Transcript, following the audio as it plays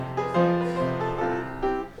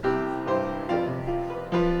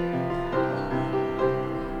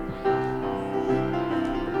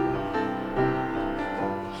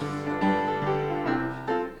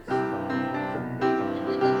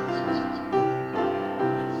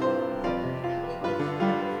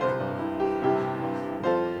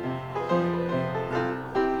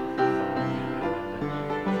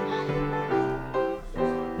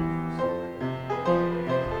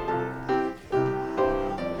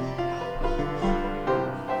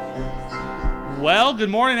Well, good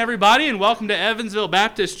morning, everybody, and welcome to Evansville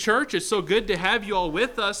Baptist Church. It's so good to have you all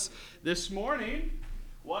with us this morning.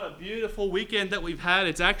 What a beautiful weekend that we've had.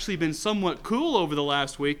 It's actually been somewhat cool over the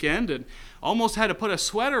last weekend, and almost had to put a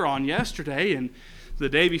sweater on yesterday and the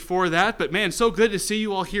day before that. But man, so good to see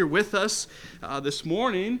you all here with us this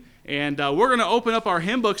morning. And we're going to open up our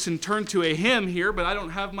hymn books and turn to a hymn here, but I don't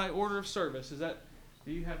have my order of service. Do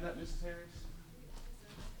you have that, Mrs. Harris?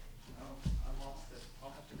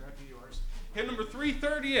 Hymn number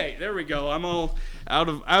 338. There we go. I'm all out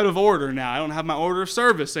of order now. I don't have my order of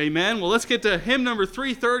service. Amen. Well, let's get to hymn number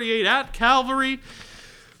 338 at Calvary.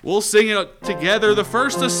 We'll sing it together, the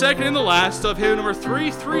first, the second, and the last of hymn number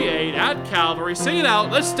 338 at Calvary. Sing it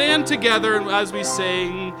out. Let's stand together as we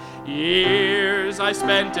sing. Years I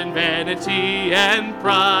spent in vanity and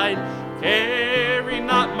pride, caring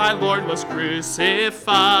not my Lord was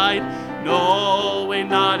crucified, knowing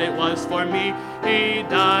not it was for me He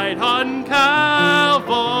died on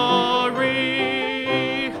Calvary.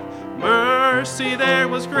 Mercy there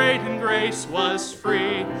was great and grace was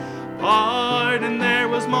free, pardon there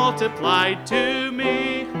was multiplied to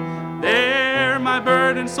me. There my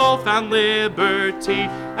burdened soul found liberty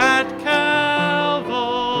at Calvary.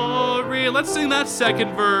 Let's sing that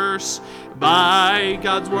second verse. By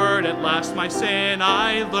God's word at last my sin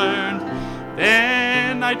I learned,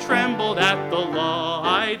 then I trembled at the law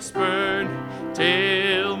I'd spurned,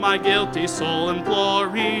 till my guilty soul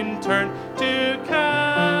imploring turned to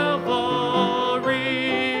Calvary.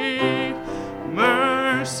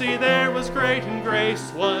 Mercy there was great and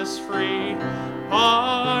grace was free,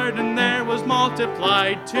 pardon there was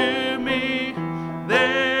multiplied to me.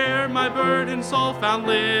 There my burdened soul found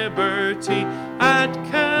liberty at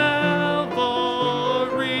Calvary.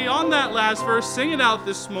 On that last verse, sing it out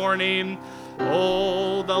this morning.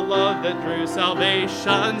 Oh, the love that drew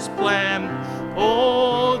salvation's plan.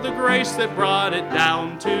 Oh, the grace that brought it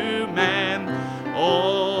down to man.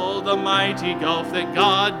 Oh, the mighty gulf that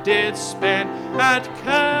God did span at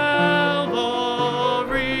Calvary.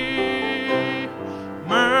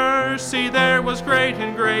 Mercy there was great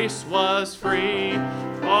and grace was free,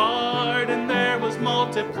 pardon there was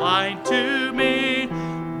multiplied to me.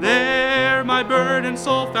 There my burdened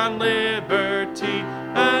soul found liberty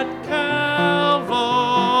at Calvary.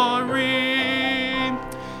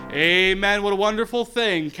 Amen. What a wonderful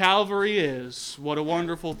thing Calvary is. What a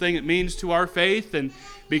wonderful thing it means to our faith. And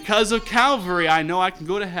because of Calvary, I know I can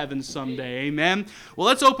go to heaven someday. Amen. Well,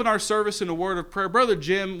 let's open our service in a word of prayer. Brother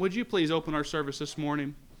Jim, would you please open our service this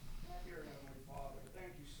morning?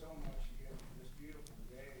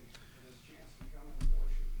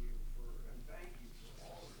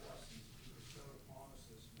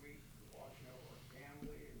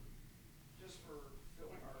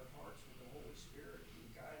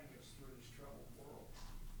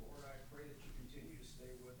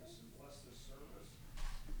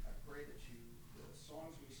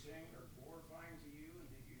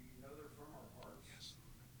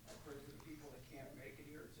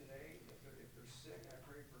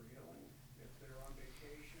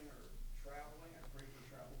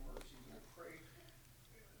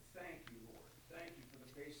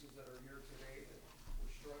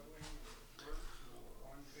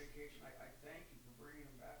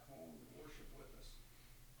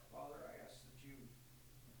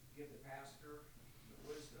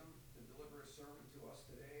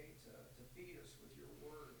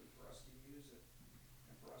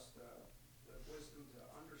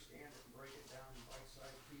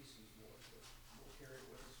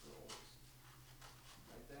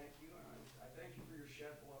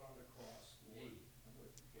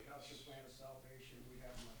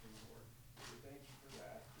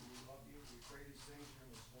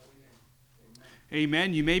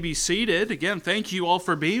 Amen. You may be seated. Again, thank you all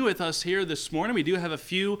for being with us here this morning. We do have a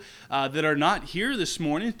few that are not here this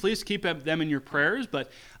morning. Please keep them in your prayers.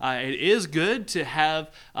 But it is good to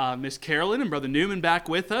have Miss Carolyn and Brother Newman back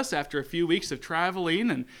with us after a few weeks of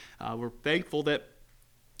traveling. And we're thankful that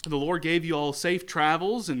the Lord gave you all safe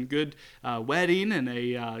travels and good wedding and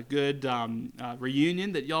a good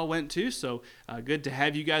reunion that y'all went to. So good to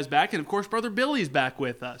have you guys back. And of course, Brother Billy's back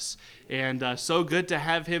with us. And so good to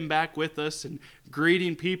have him back with us and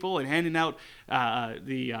greeting people and handing out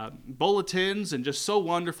the bulletins, and just so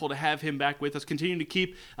wonderful to have him back with us. Continue to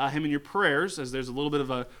keep him in your prayers, as there's a little bit of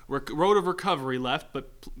a road of recovery left,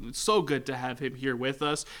 but it's so good to have him here with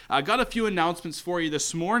us. I got a few announcements for you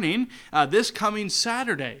this morning. This coming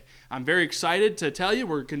Saturday, I'm very excited to tell you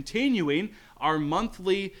we're continuing our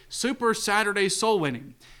monthly Super Saturday Soul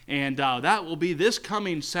Winning. And that will be this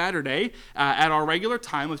coming Saturday at our regular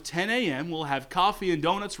time of 10 a.m. We'll have coffee and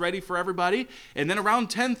donuts ready for everybody. And then around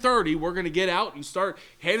 10:30, we're going to get out and start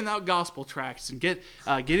handing out gospel tracts and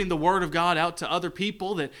getting the word of God out to other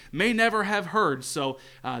people that may never have heard. So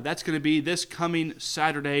that's going to be this coming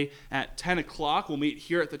Saturday at 10 o'clock. We'll meet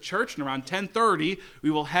here at the church, and around 10:30,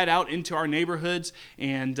 we will head out into our neighborhoods,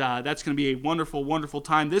 and that's going to be a wonderful, wonderful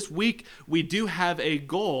time. This week, we do have a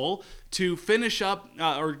goal to finish up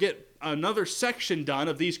or get another section done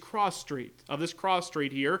of this cross street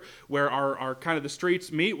here, where our kind of the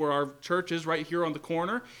streets meet, where our church is right here on the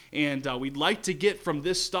corner. And we'd like to get from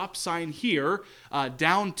this stop sign here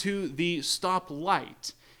down to the stop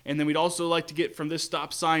light. And then we'd also like to get from this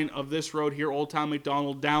stop sign of this road here, Old Town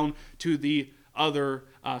McDonald, down to the other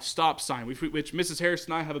stop sign, which Mrs. Harris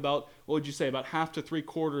and I have about, what would you say, about half to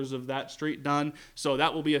 3/4 of that street done. So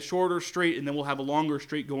that will be a shorter street, and then we'll have a longer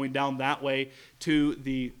street going down that way to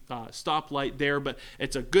the stoplight there. But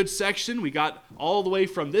it's a good section. We got all the way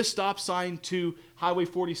from this stop sign to Highway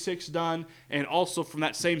 46 done, and also from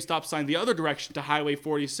that same stop sign the other direction to Highway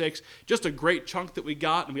 46. Just a great chunk that we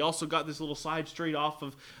got, and we also got this little side street off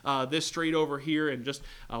of this street over here, and just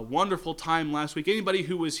a wonderful time last week. Anybody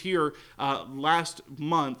who was here last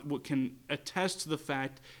month can attest to the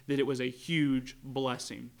fact that it was a huge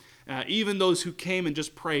blessing. Even those who came and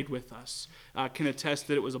just prayed with us can attest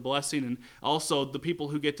that it was a blessing, and also the people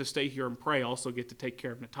who get to stay here and pray also get to take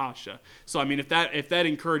care of Natasha. So I mean, if that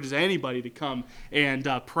encourages anybody to come and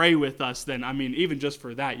pray with us, then I mean, even just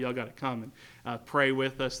for that, y'all got to come and pray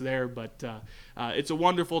with us there. But it's a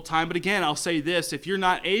wonderful time. But again, I'll say this: if you're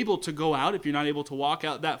not able to go out, if you're not able to walk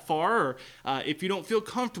out that far, or if you don't feel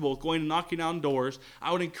comfortable going and knocking on doors,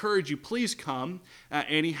 I would encourage you, please come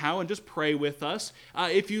anyhow and just pray with us.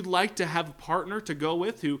 If you'd like to have a partner to go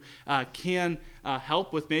with who can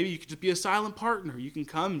help with, maybe you could just be a silent partner. You can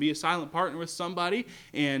come and be a silent partner with somebody,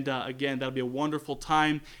 and again, that'll be a wonderful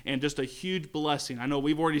time and just a huge blessing. I know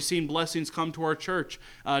we've already seen blessings come to our church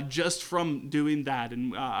just from doing that,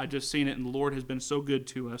 and I've just seen it, and the Lord has been so good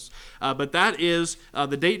to us. But that is,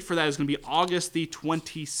 the date for that is going to be August the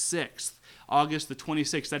 26th. August the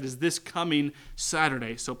 26th. That is this coming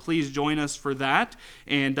Saturday. So please join us for that.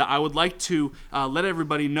 And I would like to let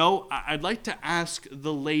everybody know, I'd like to ask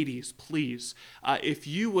the ladies, please, if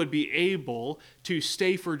you would be able to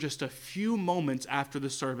stay for just a few moments after the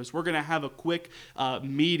service. We're going to have a quick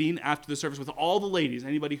meeting after the service with all the ladies.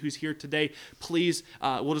 Anybody who's here today, please,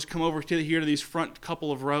 we'll just come over to here to these front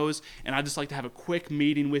couple of rows, and I'd just like to have a quick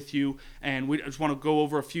meeting with you, and we just want to go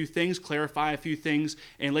over a few things, clarify a few things,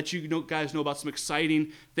 and let you guys know about some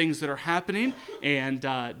exciting things that are happening. And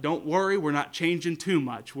don't worry, we're not changing too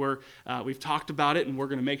much. We've talked about it, and we're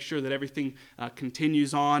going to make sure that everything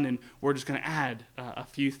continues on, and we're just going to add a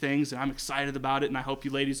few things, and I'm excited about it, and I hope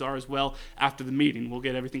you ladies are as well after the meeting. We'll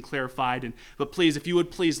get everything clarified. But please, if you would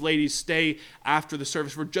please, ladies, stay after the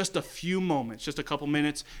service for just a few moments, just a couple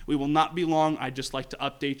minutes. We will not be long. I'd just like to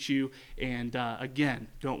update you. And again,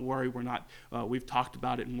 don't worry, we're not. We've talked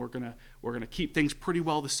about it, and we're gonna keep things pretty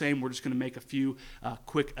well the same. We're just gonna make a few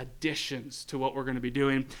quick additions to what we're gonna be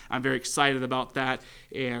doing. I'm very excited about that.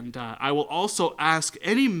 And I will also ask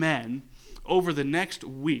any men over the next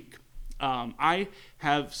week. I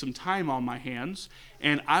have some time on my hands,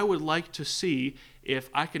 and I would like to see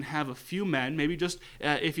if I can have a few men, maybe just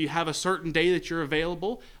if you have a certain day that you're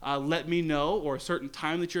available, let me know, or a certain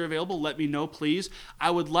time that you're available, let me know, please.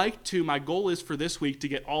 I would like to, my goal is for this week to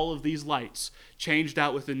get all of these lights changed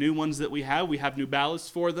out with the new ones that we have. We have new ballasts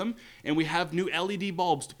for them, and we have new LED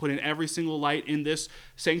bulbs to put in every single light in this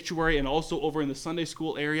sanctuary and also over in the Sunday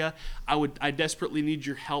school area. I desperately need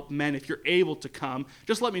your help, men. If you're able to come,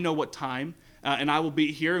 just let me know what time. And I will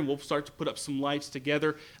be here, and we'll start to put up some lights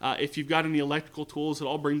together. If you've got any electrical tools,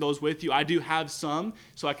 I'll bring those with you. I do have some,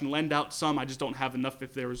 so I can lend out some. I just don't have enough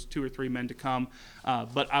if there was 2 or 3 men to come.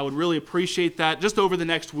 But I would really appreciate that just over the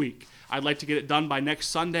next week. I'd like to get it done by next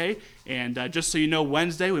Sunday, and just so you know,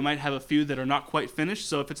 Wednesday we might have a few that are not quite finished,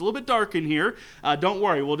 so if it's a little bit dark in here, don't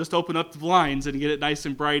worry, we'll just open up the blinds and get it nice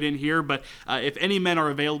and bright in here. But if any men are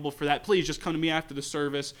available for that, please just come to me after the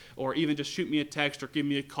service, or even just shoot me a text or give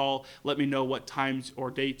me a call. Let me know what times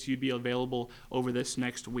or dates you'd be available over this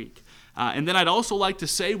next week. And then I'd also like to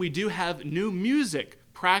say we do have new music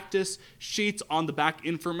practice sheets on the back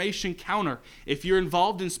information counter. If you're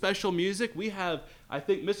involved in special music, we have, I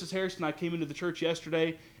think Mrs. Harris and I came into the church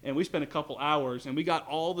yesterday, and we spent a couple hours, and we got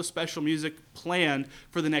all the special music planned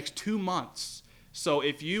for the next 2 months. So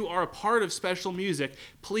if you are a part of special music,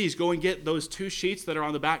 please go and get those 2 sheets that are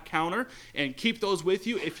on the back counter and keep those with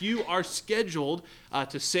you. If you are scheduled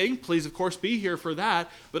to sing, please, of course, be here for that,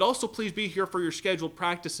 but also please be here for your scheduled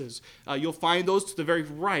practices. You'll find those to the very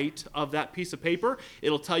right of that piece of paper.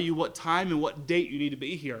 It'll tell you what time and what date you need to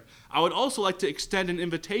be here. I would also like to extend an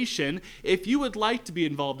invitation. If you would like to be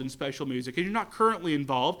involved in special music and you're not currently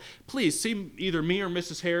involved, please see either me or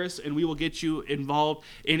Mrs. Harris, and we will get you involved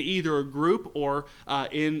in either a group or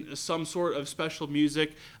in some sort of special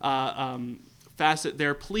music facet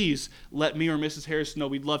there. Please let me or Mrs. Harris know.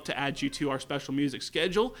 We'd love to add you to our special music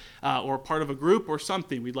schedule or part of a group or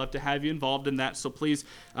something. We'd love to have you involved in that, so please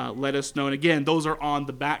let us know. And again, those are on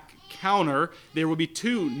the back counter. There will be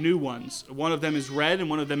 2 new ones. One of them is red and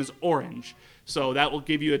one of them is orange. So that will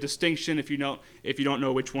give you a distinction if you don't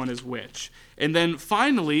know which one is which. And then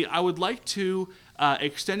finally, I would like to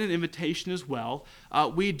extend an invitation as well.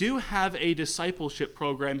 We do have a discipleship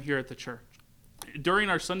program here at the church. During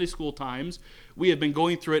our Sunday school times, we have been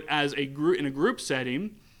going through it as a group in a group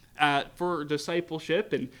setting for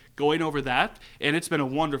discipleship and going over that, and it's been a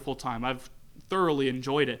wonderful time. I've thoroughly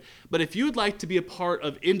enjoyed it. But if you would like to be a part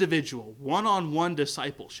of individual, one-on-one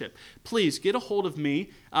discipleship, please get a hold of me.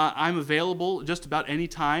 I'm available just about any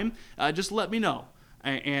time. Just let me know.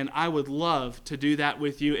 And I would love to do that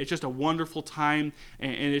with you. It's just a wonderful time,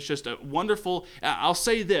 and it's just a wonderful, I'll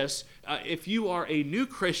say this, if you are a new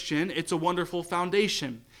Christian, it's a wonderful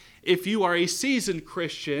foundation. If you are a seasoned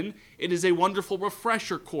Christian, it is a wonderful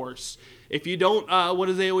refresher course. If you don't, what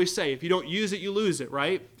do they always say? If you don't use it, you lose it,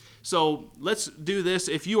 right? So let's do this.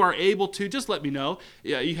 If you are able to, just let me know.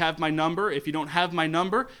 You have my number. If you don't have my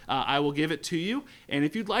number, I will give it to you. And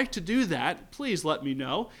if you'd like to do that, please let me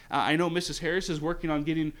know. I know Mrs. Harris is working on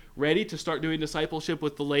getting ready to start doing discipleship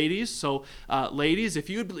with the ladies. So ladies,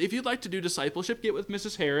 if you'd like to do discipleship, get with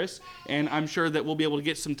Mrs. Harris, and I'm sure that we'll be able to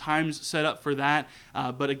get some times set up for that.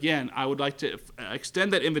 But again, I would like to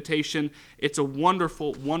extend that invitation. It's a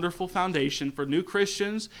wonderful, wonderful foundation for new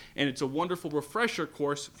Christians, and it's a wonderful refresher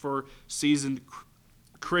course for seasoned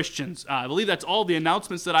Christians. I believe that's all the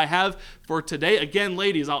announcements that I have for today. Again,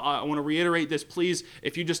 ladies, I want to reiterate this. Please,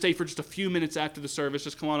 if you just stay for just a few minutes after the service,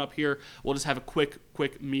 just come on up here. We'll just have a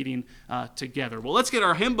quick meeting together. Well, let's get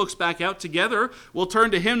our hymn books back out together. We'll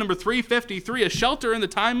turn to hymn number 353, A Shelter in the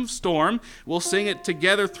Time of Storm. We'll sing it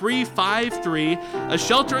together, 353, A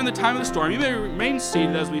Shelter in the Time of the Storm. You may remain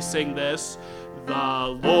seated as we sing this.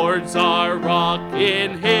 The Lord's our rock,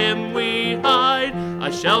 in Him we hide,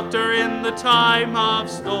 a shelter in the time of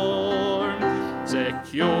storm.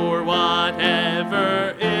 Secure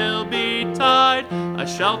whatever ill betide, a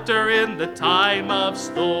shelter in the time of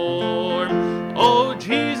storm. Oh,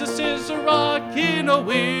 Jesus is a rock in a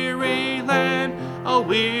weary land, a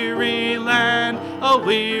weary land, a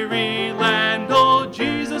weary land. Oh,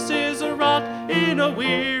 Jesus is a rock in a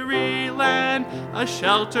weary land, a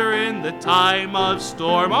shelter in the time of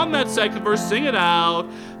storm. On that second verse, sing it out.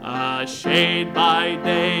 A shade by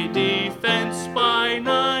day, defense by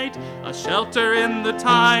night, a shelter in the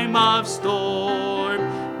time of storm.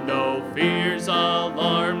 No fears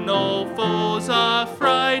alarm, no foes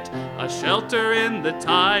affright, a shelter in the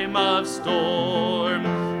time of storm.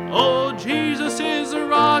 Oh, Jesus is a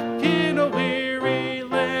rock in a weary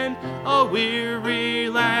land, a weary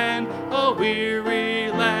land, a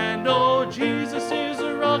weary land. Oh, Jesus is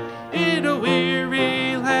a rock in a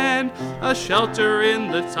weary land, a shelter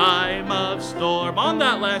in the time of storm. On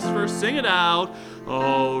that last verse, sing it out.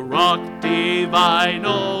 Oh, rock divine,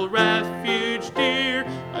 oh, refuge dear,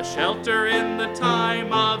 a shelter in the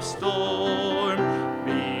time of storm.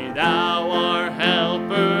 Be thou our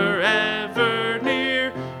helper ever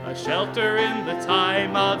near, a shelter in the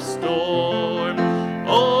time of storm.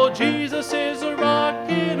 Oh, Jesus is a rock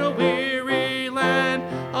in a weary land,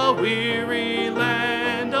 a weary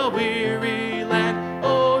land, a weary land.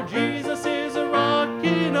 Oh, Jesus is a rock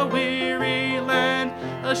in a weary land,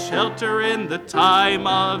 a shelter in the time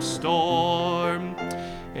of storm.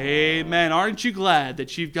 Amen. Aren't you glad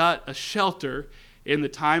that you've got a shelter in the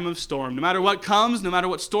time of storm? No matter what comes, no matter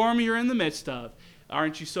what storm you're in the midst of,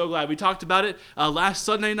 aren't you so glad? We talked about it last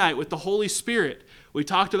Sunday night with the Holy Spirit. We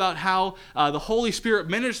talked about how the Holy Spirit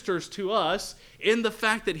ministers to us in the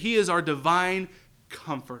fact that He is our divine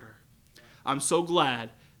comforter. I'm so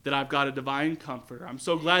glad that I've got a divine comforter. I'm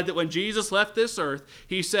so glad that when Jesus left this earth,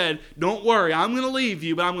 He said, don't worry, I'm going to leave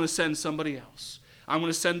you, but I'm going to send somebody else. I'm going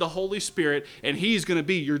to send the Holy Spirit, and He's going to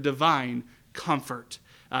be your divine comfort.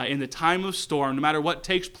 In the time of storm, no matter what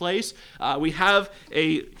takes place, we have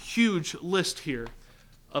a huge list here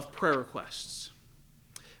of prayer requests.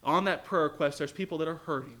 On that prayer request, there's people that are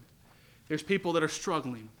hurting. There's people that are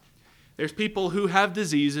struggling. There's people who have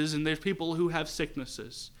diseases and there's people who have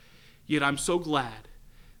sicknesses. Yet I'm so glad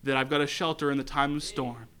that I've got a shelter in the time of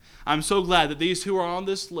storm. I'm so glad that these who are on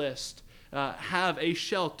this list have a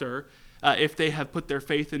shelter if they have put their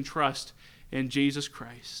faith and trust in Jesus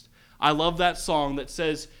Christ. I love that song that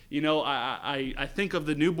says, I think of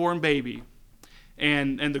the newborn baby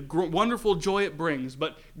and the wonderful joy it brings,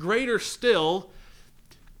 but greater still,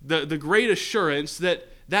 the great assurance that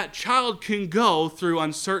that child can go through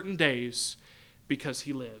uncertain days because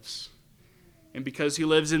he lives. And because he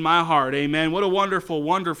lives in my heart. Amen. What a wonderful,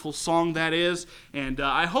 wonderful song that is. And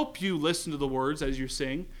I hope you listen to the words as you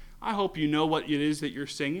sing. I hope you know what it is that you're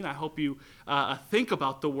singing. I hope you think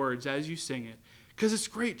about the words as you sing it. Because it's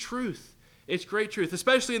great truth. It's great truth,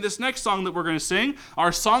 especially in this next song that we're going to sing,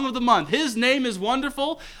 our song of the month. His name is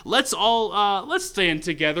wonderful. Let's stand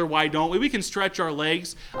together. Why don't we? We can stretch our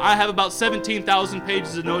legs. I have about 17,000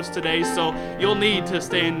 pages of notes today, so you'll need to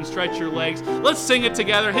stand and stretch your legs. Let's sing it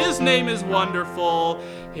together. His name is wonderful.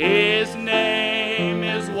 His name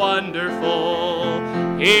is wonderful.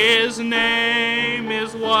 His name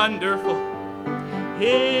is wonderful.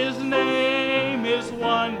 His name is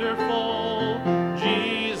wonderful.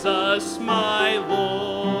 Jesus, my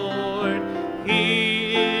Lord,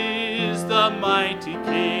 He is the mighty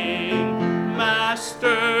King,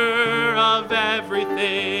 Master of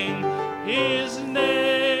everything. His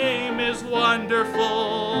name is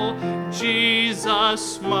wonderful,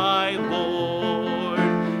 Jesus, my Lord.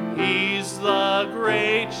 He's the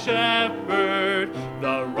great shepherd,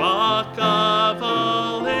 the rock of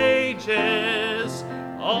all ages,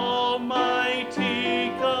 Almighty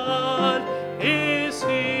God is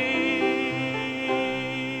He.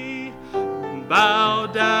 Bow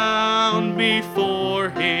down before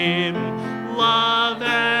Him, love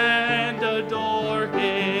and adore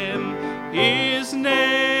Him. His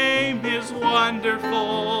name is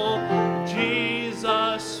wonderful,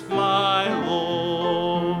 Jesus my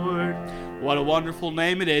Lord. What a wonderful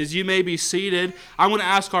name it is. You may be seated. I'm going to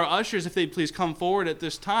ask our ushers if they'd please come forward at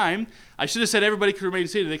this time. I should have said everybody could remain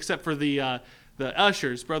seated except for the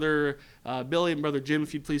ushers. Brother Billy and Brother Jim,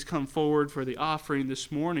 if you'd please come forward for the offering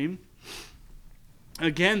this morning.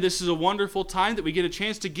 Again, this is a wonderful time that we get a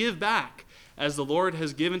chance to give back as the Lord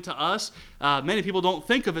has given to us. Many people don't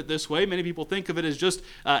think of it this way. Many people think of it as just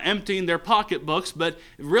emptying their pocketbooks, but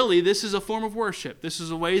really this is a form of worship. This is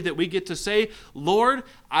a way that we get to say, Lord,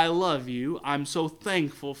 I love you. I'm so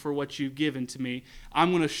thankful for what you've given to me. I'm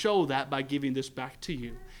going to show that by giving this back to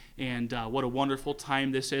you. And what a wonderful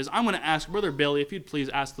time this is. I'm going to ask Brother Billy if you'd please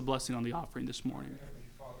ask the blessing on the offering this morning. Heavenly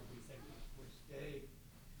Father, we thank you for this day.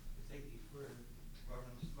 We thank you for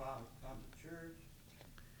Reverend Slav come to church.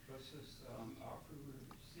 Bless this offering we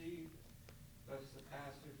received. Bless the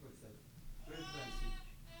pastors with the good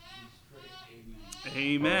message.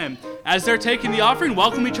 Amen. As they're taking the offering,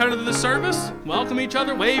 welcome each other to the service. Welcome each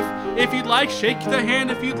other. Wave if you'd like. Shake the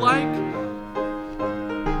hand if you'd like.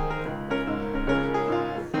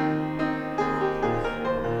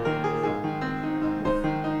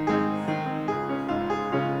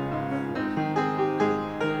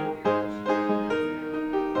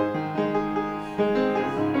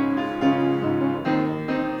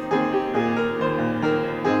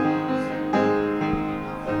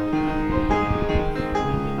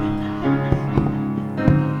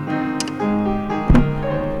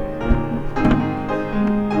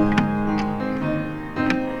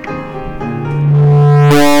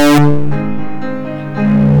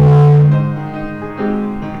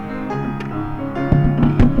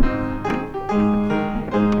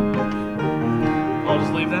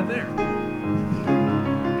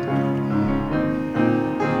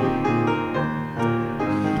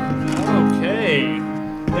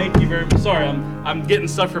 I'm getting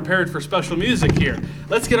stuff prepared for special music here.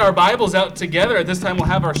 Let's get our Bibles out together. At this time, we'll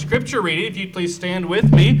have our scripture reading. If you'd please stand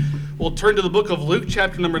with me. We'll turn to the book of Luke,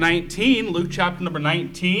 chapter number 19. Luke, chapter number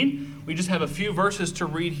 19. We just have a few verses to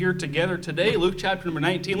read here together today. Luke, chapter number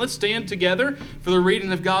 19. Let's stand together for the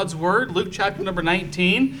reading of God's Word. Luke, chapter number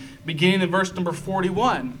 19, beginning in verse number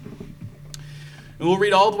 41. And we'll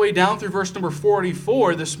read all the way down through verse number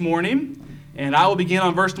 44 this morning. And I will begin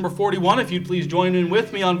on verse number 41. If you'd please join in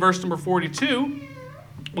with me on verse number 42.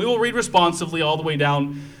 We will read responsively all the way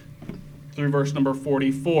down through verse number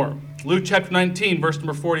 44. Luke chapter 19, verse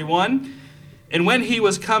number 41. And when he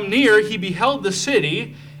was come near, he beheld the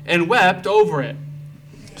city and wept over it,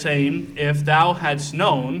 saying, If thou hadst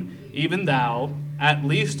known, even thou, at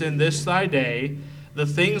least in this thy day, the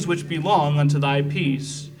things which belong unto thy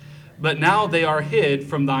peace, but now they are hid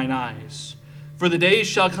from thine eyes. For the days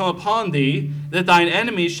shall come upon thee, that thine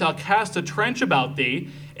enemies shall cast a trench about thee,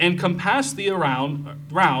 and compass thee round,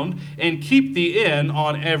 and keep thee in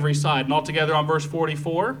on every side. And altogether on verse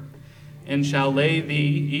 44, and shall lay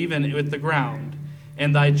thee even with the ground,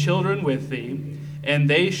 and thy children with thee, and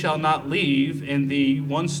they shall not leave in thee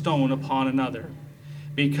one stone upon another,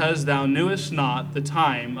 because thou knewest not the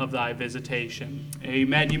time of thy visitation.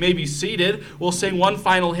 Amen. You may be seated. We'll sing one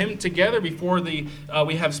final hymn together before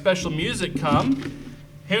we have special music come.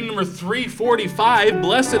 Hymn number 345,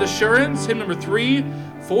 Blessed Assurance. Hymn number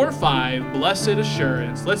 345, Blessed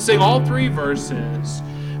Assurance. Let's sing all three verses.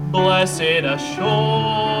 Blessed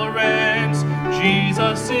assurance,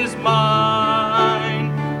 Jesus is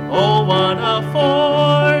mine. Oh, what a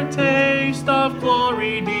foretaste of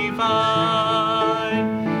glory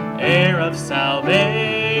divine, heir of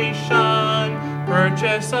salvation,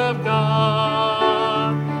 purchase of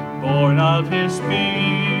God, born of his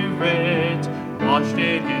Spirit, washed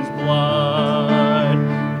in his blood.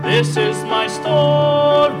 This is my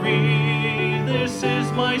story, this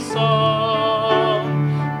is my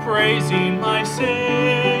song, praising my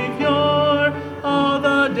Savior all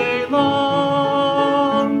the day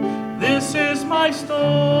long. This is my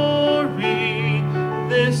story,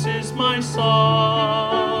 this is my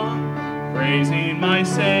song, praising my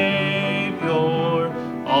Savior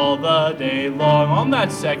all the day long. On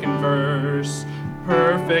that second verse,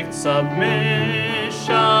 perfect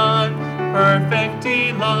submission, perfect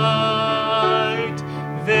delight,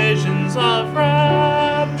 visions of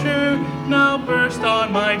rapture now burst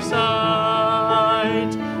on my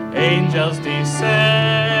sight. Angels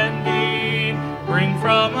descending, bring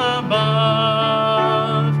from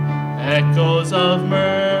above echoes of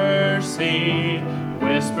mercy,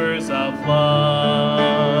 whispers of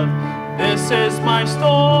love. This is my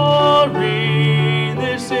story,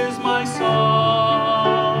 this is my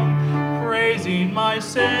song, praising my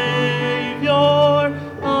Savior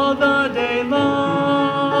all the day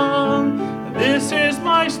long. This is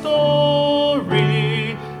my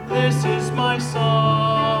story, this is my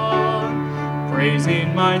song,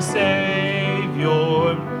 praising my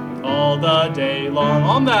Savior all the day long.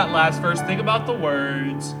 On that last verse, think about the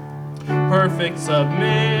words. Perfect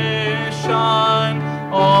submission,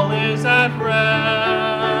 all is at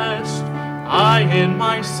rest. I in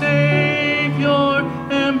my Savior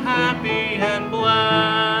am happy and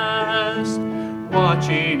blessed,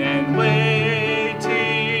 watching and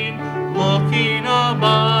waiting, looking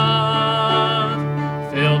above,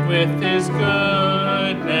 filled with his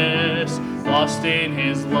goodness, lost in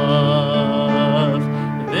his love.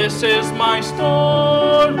 This is my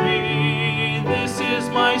story, this is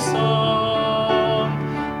my song,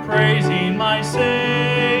 praising my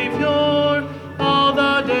Savior all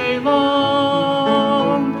the day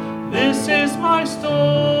long. This is my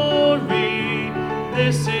story,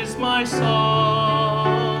 this is my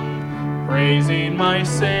song, praising my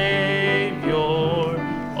Savior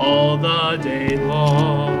all the day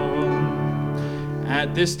long.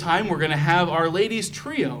 At this time, we're going to have our ladies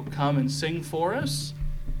trio come and sing for us.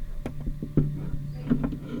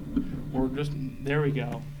 There we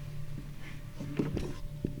go.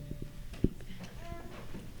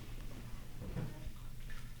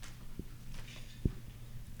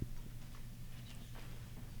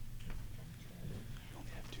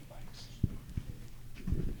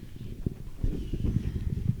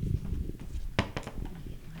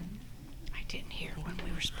 I didn't hear when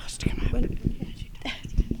we were supposed to come out.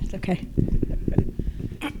 It's okay.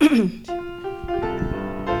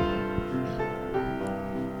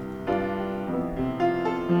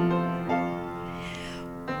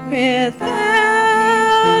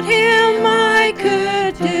 Without him I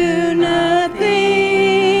could do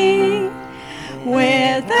nothing.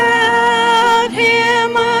 Without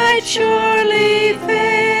him I'd surely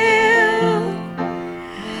fail.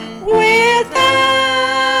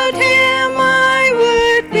 Without him I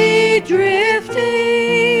would be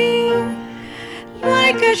drifting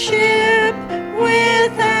like a ship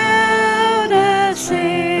without a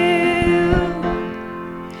sail.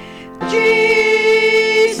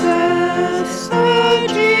 Jesus, oh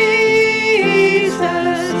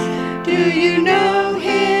Jesus, do you know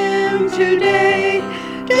him today?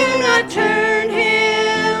 Do not turn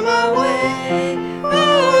him away.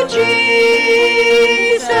 Oh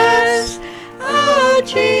Jesus,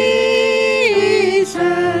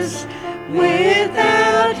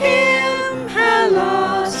 without him how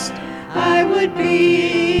lost I would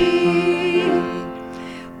be.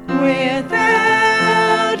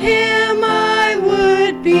 Without him I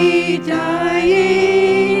would be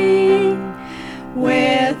dying.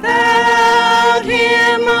 Without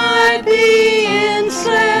him I'd be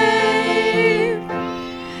enslaved.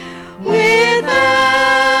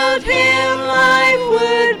 Without him life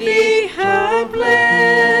would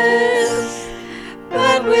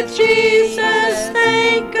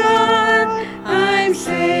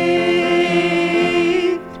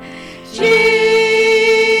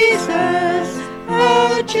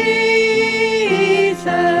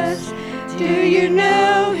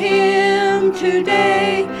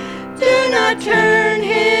turn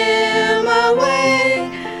him away.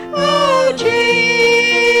 Oh,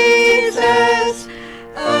 Jesus,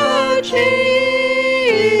 oh, Jesus,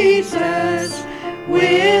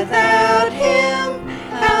 without him,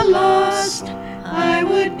 how lost I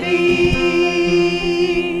would be.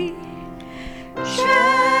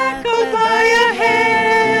 Shackled by a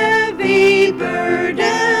heavy burden,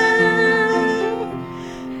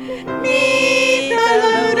 neath a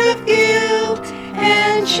load of guilt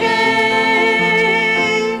and shame.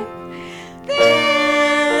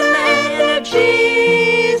 Then the hand of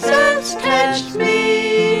Jesus touched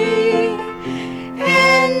me,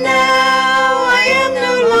 and now I am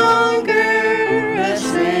no longer a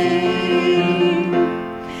slave.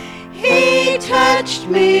 He touched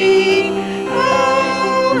me,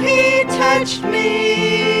 oh, he touched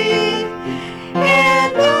me,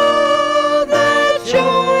 and oh, the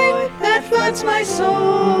joy that floods my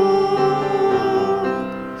soul.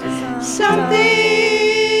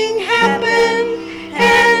 Something happened,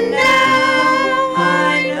 and now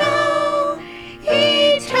I know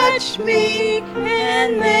he touched me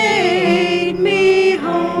and made me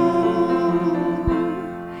whole.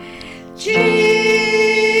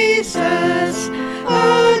 Jesus,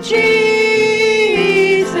 oh Jesus,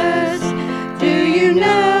 do you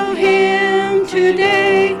know him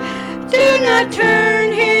today? Do not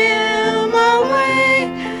turn him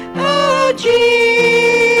away. Oh Jesus,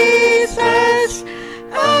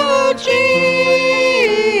 oh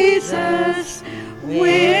Jesus,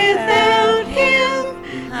 without him,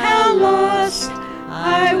 how lost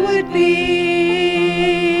I would be.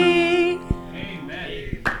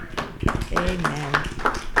 Amen. Amen.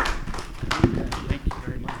 Thank you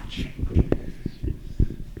very much.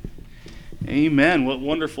 Amen. What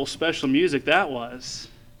wonderful special music that was.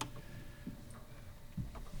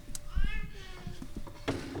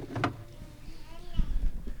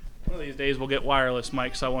 One of these days we'll get wireless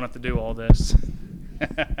mics, so I won't have to do all this.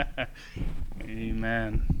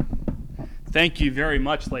 Amen. Thank you very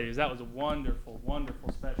much, ladies. That was a wonderful,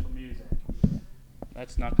 wonderful special music.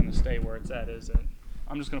 That's not going to stay where it's at, is it?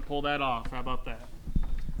 I'm just going to pull that off. How about that?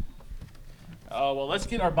 Well, let's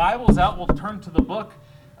get our Bibles out. We'll turn to the book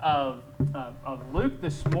of Luke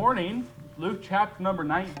this morning. Luke chapter number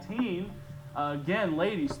 19. Again,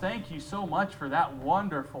 ladies, thank you so much for that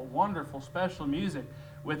wonderful, wonderful special music.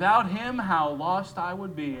 Without him, how lost I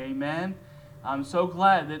would be. Amen. I'm so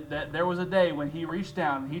glad that there was a day when he reached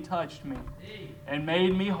down and he touched me and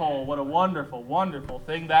made me whole. What a wonderful, wonderful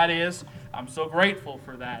thing that is. I'm so grateful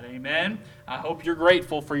for that. Amen. I hope you're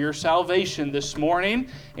grateful for your salvation this morning.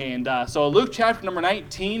 And so Luke chapter number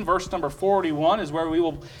 19, verse number 41 is where we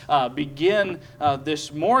will begin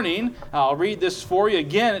this morning. I'll read this for you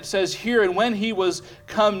again. It says here, "And when he was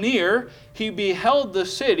come near, he beheld the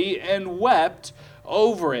city and wept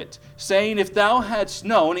over it, saying, If thou hadst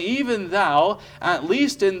known, even thou, at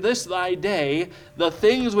least in this thy day, the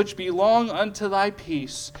things which belong unto thy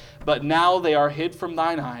peace, but now they are hid from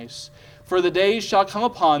thine eyes. For the days shall come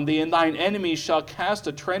upon thee, and thine enemies shall cast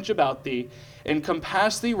a trench about thee, and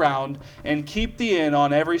compass thee round, and keep thee in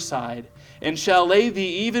on every side, and shall lay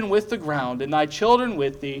thee even with the ground, and thy children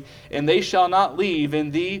with thee, and they shall not leave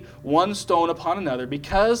in thee one stone upon another,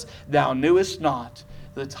 because thou knewest not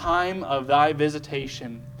the time of thy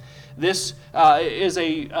visitation." This is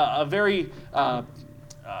a very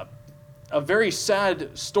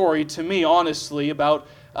sad story to me, honestly, about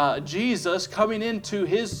Jesus coming into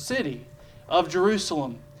his city of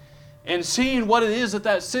Jerusalem and seeing what it is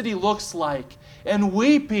that city looks like, and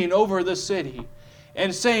weeping over the city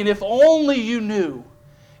and saying, if only you knew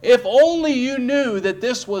that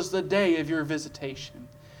this was the day of your visitation.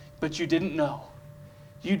 But you didn't know.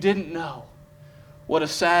 You didn't know. What a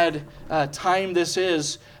sad time this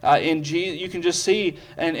is in Jesus. You can just see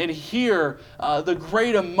and hear the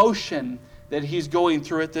great emotion that he's going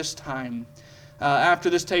through at this time. After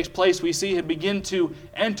this takes place, we see him begin to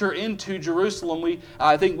enter into Jerusalem.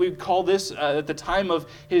 I think we call this at the time of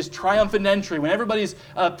his triumphant entry. When everybody's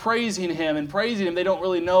praising him, they don't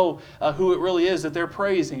really know who it really is that they're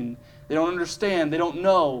praising. They don't understand. They don't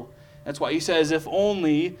know. That's why he says, if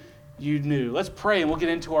only you knew. Let's pray and we'll get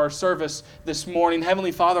into our service this morning.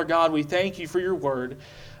 Heavenly Father God, we thank you for your word.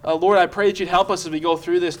 Lord, I pray that you'd help us as we go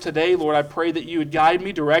through this today. Lord, I pray that you would guide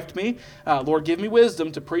me, direct me. Lord, give me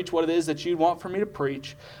wisdom to preach what it is that you'd want for me to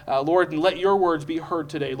preach. Lord, and let your words be heard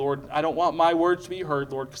today, Lord. I don't want my words to be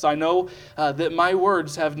heard, Lord, because I know that my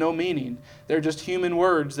words have no meaning. They're just human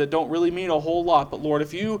words that don't really mean a whole lot. But Lord,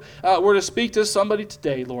 if you were to speak to somebody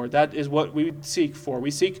today, Lord, that is what we seek for. We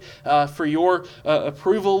seek for your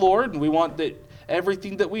approval, Lord, and we want that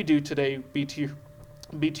everything that we do today be to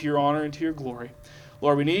your honor and to your glory.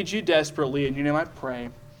 Lord, we need you desperately. In your name I pray.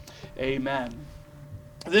 Amen.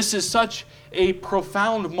 This is such a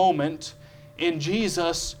profound moment in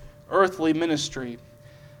Jesus' earthly ministry.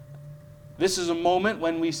 This is a moment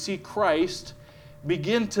when we see Christ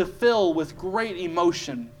begin to fill with great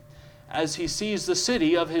emotion as he sees the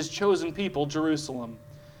city of his chosen people, Jerusalem.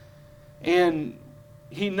 And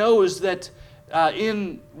he knows that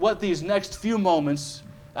in what these next few moments,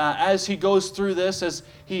 as he goes through this, as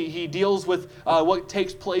he deals with what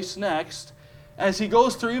takes place next, as he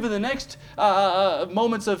goes through even the next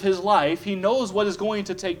moments of his life, he knows what is going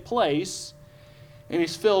to take place, and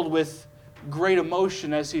he's filled with great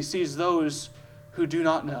emotion as he sees those who do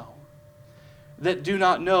not know, that do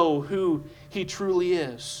not know who he truly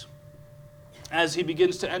is. As he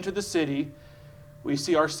begins to enter the city, we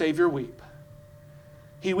see our Savior weep.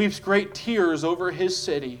 He weeps great tears over his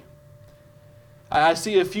city. I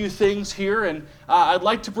see a few things here, and I'd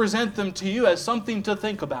like to present them to you as something to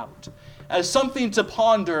think about, as something to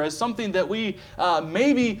ponder, as something that we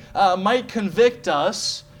maybe might convict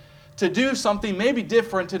us to do something maybe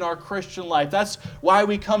different in our Christian life. That's why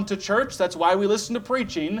we come to church. That's why we listen to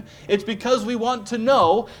preaching. It's because we want to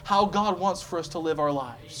know how God wants for us to live our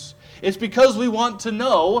lives. It's because we want to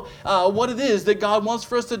know what it is that God wants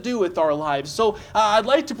for us to do with our lives. So I'd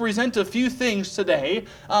like to present a few things today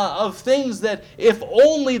of things that if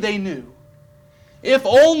only they knew. If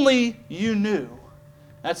only you knew.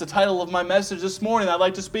 That's the title of my message this morning. I'd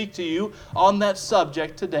like to speak to you on that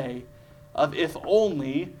subject today of if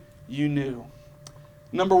only you knew.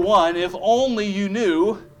 Number one, if only you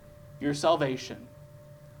knew your salvation.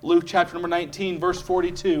 Luke chapter number 19, verse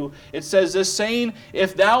 42, it says this, saying,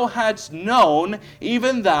 if thou hadst known,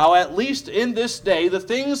 even thou, at least in this day, the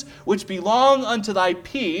things which belong unto thy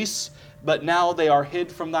peace, but now they are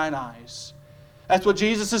hid from thine eyes. That's what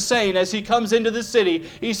Jesus is saying as he comes into the city.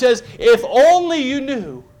 He says, if only you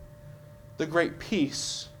knew the great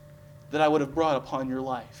peace that I would have brought upon your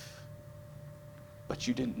life. But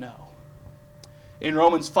you didn't know. In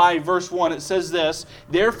Romans 5, verse 1, it says this,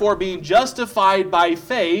 therefore, being justified by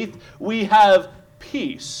faith, we have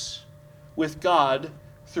peace with God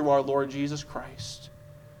through our Lord Jesus Christ.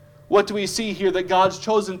 What do we see here that God's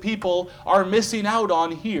chosen people are missing out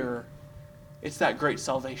on here? It's that great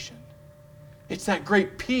salvation. It's that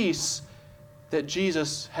great peace that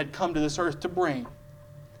Jesus had come to this earth to bring.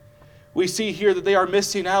 We see here that they are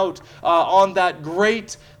missing out on that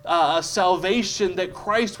great salvation that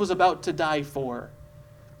Christ was about to die for.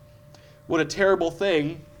 What a terrible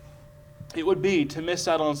thing it would be to miss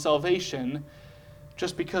out on salvation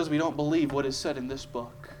just because we don't believe what is said in this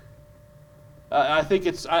book. I'm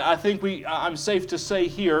safe to say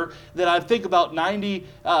here that I think about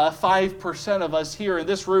 95% of us here in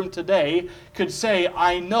this room today could say,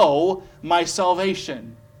 I know my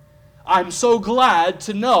salvation. I'm so glad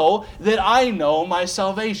to know that I know my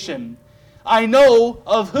salvation. I know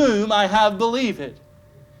of whom I have believed,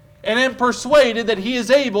 and am persuaded that he is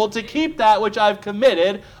able to keep that which I've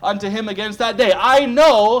committed unto him against that day. I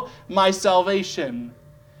know my salvation.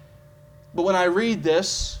 But when I read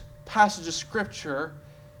this passage of Scripture,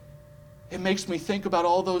 it makes me think about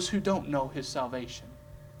all those who don't know his salvation.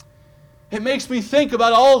 It makes me think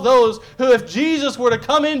about all those who, if Jesus were to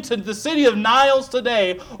come into the city of Niles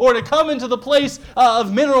today, or to come into the place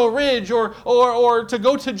of Mineral Ridge, or to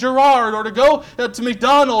go to Girard, or to go to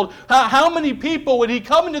McDonald, how many people would he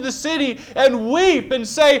come into the city and weep and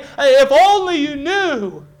say, if only you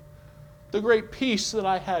knew the great peace that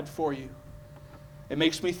I had for you? It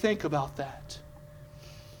makes me think about that.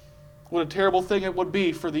 What a terrible thing it would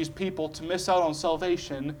be for these people to miss out on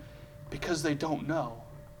salvation because they don't know.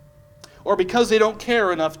 Or because they don't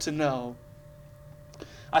care enough to know.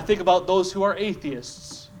 I think about those who are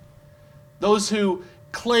atheists. Those who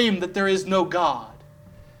claim that there is no God.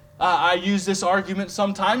 I use this argument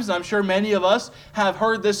sometimes, and I'm sure many of us have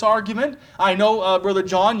heard this argument. I know Brother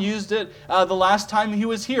John used it the last time he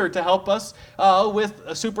was here to help us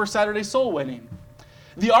with Super Saturday Soul Winning.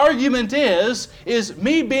 The argument is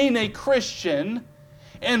me being a Christian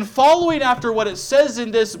and following after what it says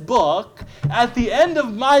in this book, at the end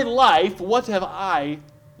of my life, what have I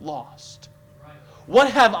lost?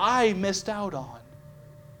 What have I missed out on?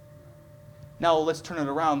 Now let's turn it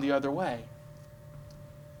around the other way.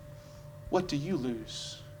 What do you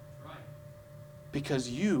lose? Because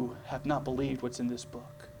you have not believed what's in this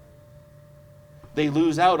book. They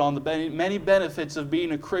lose out on the many benefits of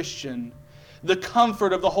being a Christian. The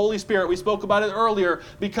comfort of the Holy Spirit. We spoke about it earlier,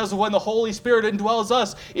 because when the Holy Spirit indwells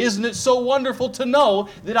us, isn't it so wonderful to know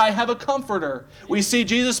that I have a comforter? We see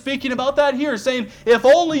Jesus speaking about that here, saying, if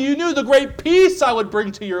only you knew the great peace I would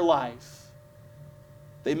bring to your life.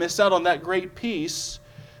 They miss out on that great peace,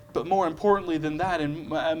 but more importantly than that, and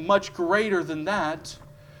much greater than that,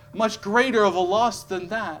 much greater of a loss than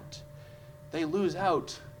that, they lose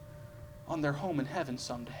out on their home in heaven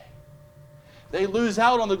someday. They lose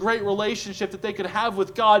out on the great relationship that they could have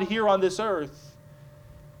with God here on this earth.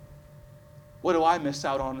 What do I miss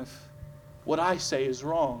out on if what I say is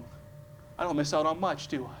wrong? I don't miss out on much,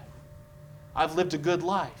 do I? I've lived a good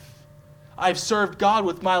life. I've served God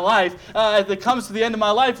with my life. If it comes to the end of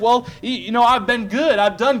my life, well, I've been good.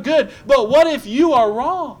 I've done good. But what if you are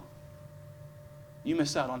wrong? You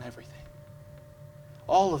miss out on everything.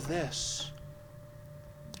 All of this.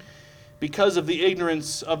 Because of the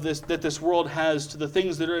ignorance of that this world has to the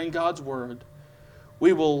things that are in God's Word,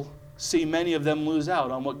 we will see many of them lose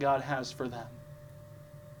out on what God has for them.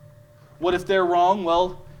 What if they're wrong?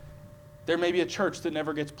 Well, there may be a church that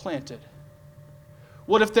never gets planted.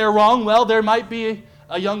 What if they're wrong? Well, there might be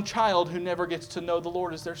a young child who never gets to know the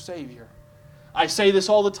Lord as their Savior. I say this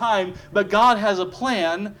all the time, but God has a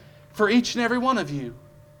plan for each and every one of you.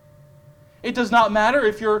 It does not matter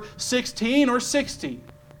if you're 16 or 60.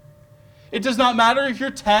 It does not matter if you're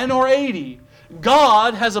 10 or 80.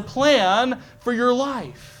 God has a plan for your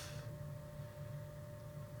life.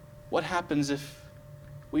 What happens if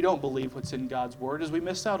we don't believe what's in God's Word is we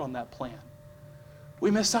miss out on that plan. We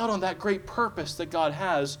miss out on that great purpose that God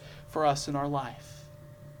has for us in our life.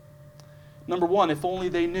 Number one, if only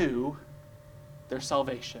they knew their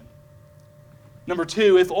salvation. Number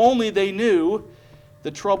two, if only they knew the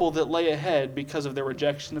trouble that lay ahead because of their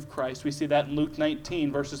rejection of Christ. We see that in Luke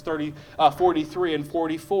 19, verses 43 and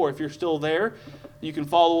 44. If you're still there, you can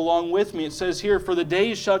follow along with me. It says here, "For the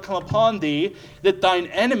days shall come upon thee, that thine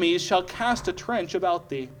enemies shall cast a trench about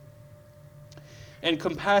thee, and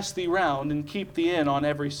compass thee round, and keep thee in on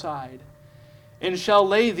every side. And shall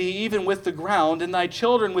lay thee even with the ground, and thy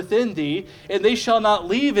children within thee, and they shall not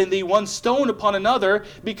leave in thee one stone upon another,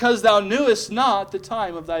 because thou knewest not the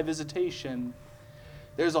time of thy visitation."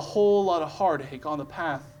 There's a whole lot of heartache on the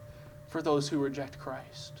path for those who reject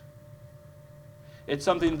Christ. It's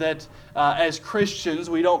something that, as Christians,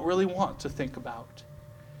 we don't really want to think about.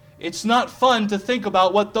 It's not fun to think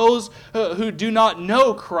about what those who do not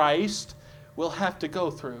know Christ will have to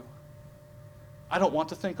go through. I don't want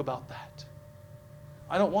to think about that.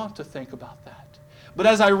 I don't want to think about that. But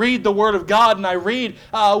as I read the Word of God and I read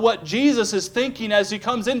what Jesus is thinking as He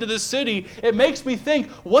comes into this city, it makes me think,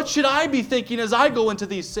 what should I be thinking as I go into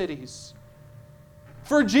these cities?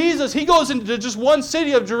 For Jesus, He goes into just one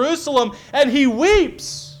city of Jerusalem and He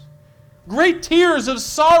weeps great tears of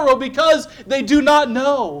sorrow because they do not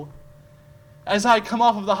know. As I come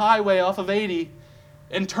off of the highway, off of 80,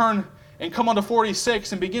 and turn and come onto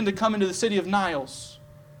 46 and begin to come into the city of Niles,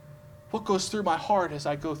 what goes through my heart as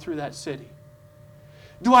I go through that city?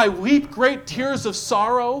 Do I weep great tears of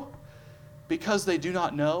sorrow because they do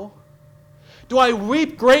not know? Do I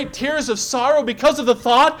weep great tears of sorrow because of the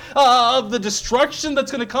thought of the destruction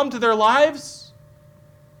that's going to come to their lives?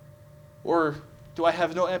 Or do I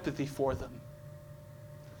have no empathy for them?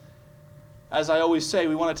 As I always say,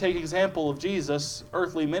 we want to take example of Jesus'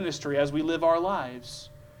 earthly ministry as we live our lives.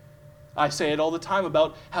 I say it all the time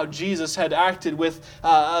about how Jesus had acted with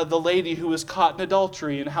the lady who was caught in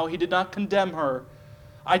adultery and how He did not condemn her.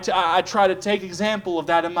 I try to take example of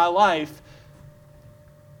that in my life.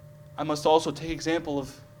 I must also take example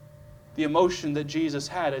of the emotion that Jesus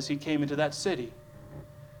had as He came into that city.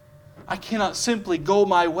 I cannot simply go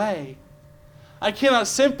my way. I cannot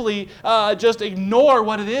simply just ignore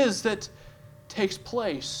what it is that takes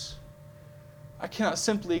place. I cannot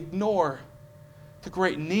simply ignore the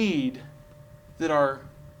great need that our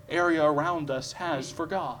area around us has for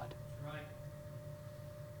God.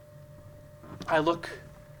 I look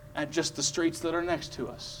at just the streets that are next to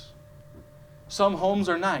us. Some homes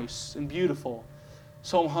are nice and beautiful.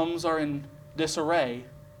 Some homes are in disarray.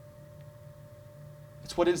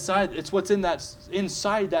 It's what's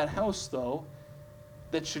inside that house, though,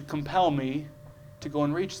 that should compel me to go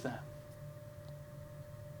and reach them.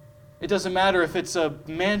 It doesn't matter if it's a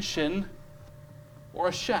mansion or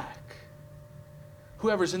a shack.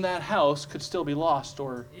 Whoever's in that house could still be lost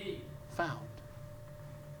or found.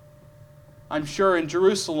 I'm sure in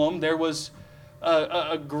Jerusalem there was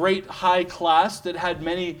a great high class that had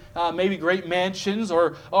many, maybe great mansions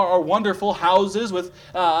or wonderful houses with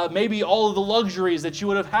maybe all of the luxuries that you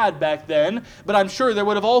would have had back then. But I'm sure there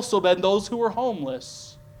would have also been those who were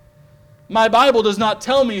homeless. My Bible does not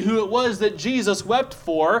tell me who it was that Jesus wept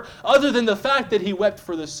for, other than the fact that He wept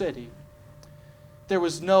for the city. There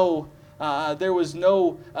was no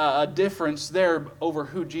difference there over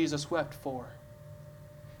who Jesus wept for.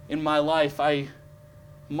 In my life, I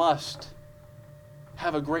must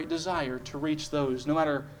have a great desire to reach those, no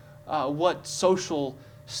matter what social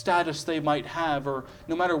status they might have, or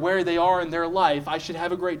no matter where they are in their life. I should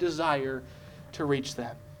have a great desire to reach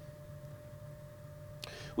them.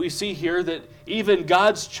 We see here that even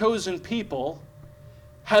God's chosen people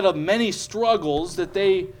had many struggles that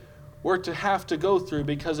they were to have to go through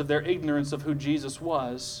because of their ignorance of who Jesus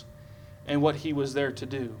was and what He was there to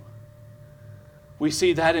do. We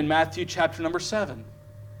see that in Matthew chapter number 7.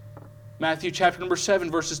 Matthew chapter number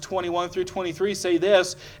 7, verses 21 through 23 say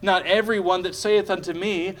this, "Not everyone that saith unto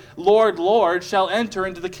me, Lord, Lord, shall enter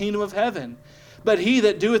into the kingdom of heaven, but he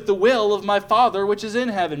that doeth the will of my Father which is in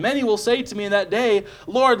heaven. Many will say to me in that day,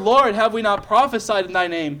 Lord, Lord, have we not prophesied in thy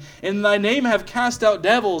name? In thy name have cast out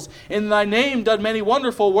devils, in thy name done many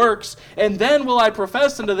wonderful works. And then will I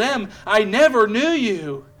profess unto them, I never knew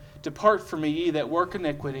you. Depart from me, ye that work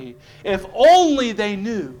iniquity." If only they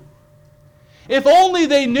knew. If only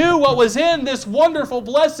they knew what was in this wonderful,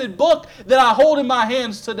 blessed book that I hold in my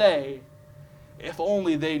hands today. If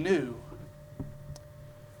only they knew.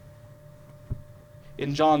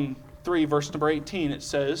 In John 3, verse number 18, it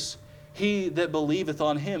says, "He that believeth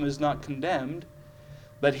on him is not condemned,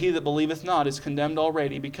 but he that believeth not is condemned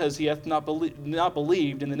already, because he hath not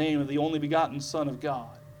believed in the name of the only begotten Son of God."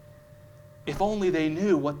 If only they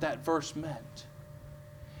knew what that verse meant.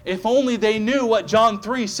 If only they knew what John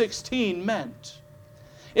 3:16 meant.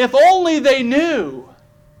 If only they knew.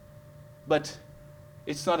 But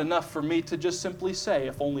it's not enough for me to just simply say,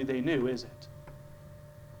 if only they knew, is it?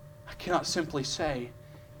 I cannot simply say,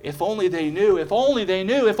 if only they knew, if only they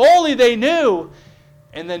knew, if only they knew,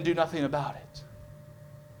 and then do nothing about it.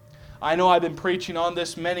 I know I've been preaching on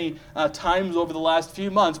this many times over the last few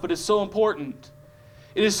months, but it's so important.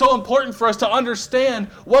 It is so important for us to understand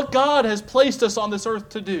what God has placed us on this earth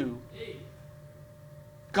to do.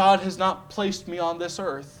 God has not placed me on this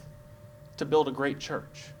earth to build a great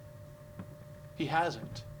church. He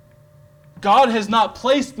hasn't. God has not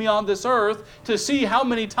placed me on this earth to see how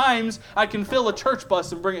many times I can fill a church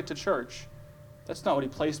bus and bring it to church. That's not what He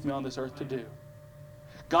placed me on this earth to do.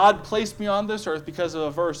 God placed me on this earth because of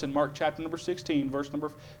a verse in Mark chapter number 16, verse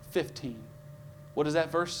number 15. What does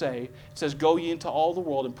that verse say? It says, "Go ye into all the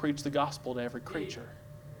world and preach the gospel to every creature."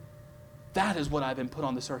 That is what I've been put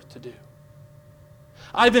on this earth to do.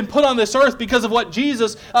 I've been put on this earth because of what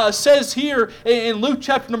Jesus says here in Luke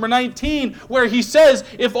chapter number 19, where He says,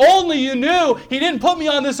 if only you knew. He didn't put me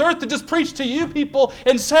on this earth to just preach to you people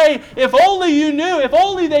and say, if only you knew, if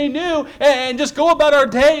only they knew, and just go about our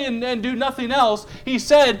day and do nothing else. He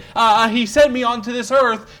said, He sent me onto this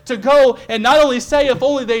earth to go and not only say if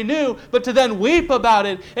only they knew, but to then weep about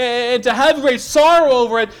it and to have great sorrow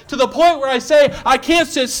over it, to the point where I say, I can't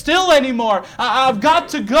sit still anymore. I've got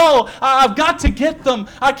to go. I've got to get them.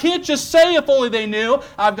 I can't just say if only they knew.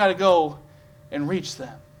 I've got to go and reach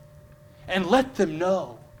them and let them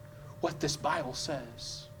know what this Bible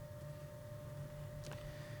says.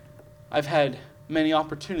 I've had many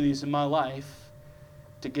opportunities in my life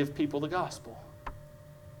to give people the gospel.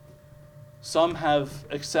 Some have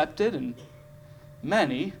accepted and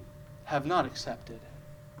many have not accepted.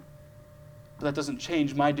 But that doesn't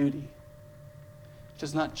change my duty. It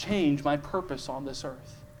does not change my purpose on this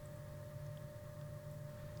earth.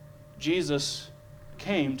 Jesus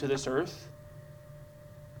came to this earth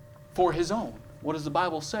for His own. What does the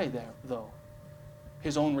Bible say there, though?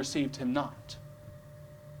 His own received Him not.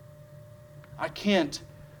 I can't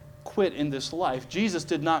quit in this life. Jesus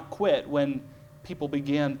did not quit when people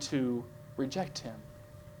began to reject Him.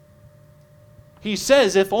 He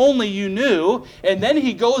says, if only you knew, and then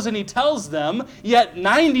He goes and He tells them, yet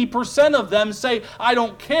 90% of them say, I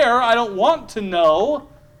don't care, I don't want to know.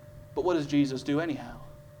 But what does Jesus do anyhow?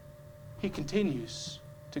 He continues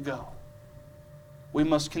to go. We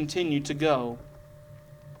must continue to go.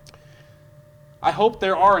 I hope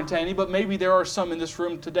there aren't any, but maybe there are some in this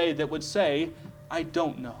room today that would say, I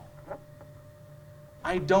don't know.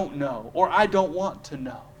 I don't know, or I don't want to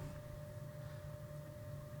know.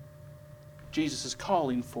 Jesus is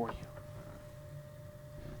calling for you.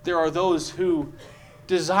 There are those who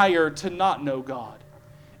desire to not know God,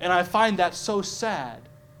 and I find that so sad.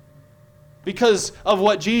 Because of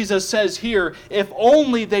what Jesus says here, if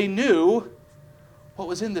only they knew what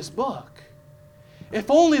was in this book. If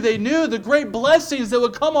only they knew the great blessings that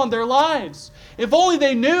would come on their lives. If only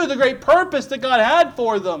they knew the great purpose that God had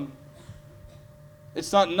for them.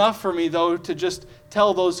 It's not enough for me, though, to just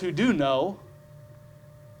tell those who do know.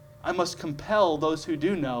 I must compel those who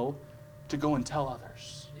do know to go and tell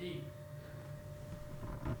others.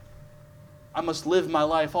 I must live my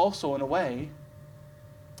life also in a way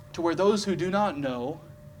to where those who do not know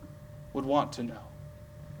would want to know.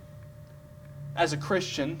 as a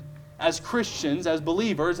Christian, as Christians, as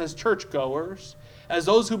believers, as churchgoers, as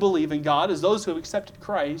those who believe in God, as those who have accepted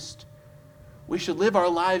Christ, we should live our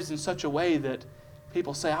lives in such a way that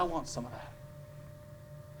people say, I want some of that.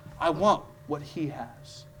 I want what he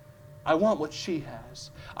has. I want what she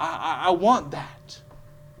has. I want that.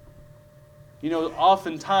 You know,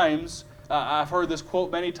 oftentimes, I've heard this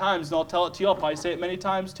quote many times, and I'll tell it to you. I'll probably say it many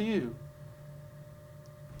times to you.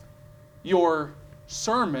 Your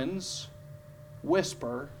sermons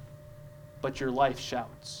whisper, but your life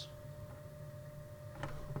shouts.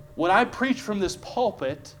 What I preach from this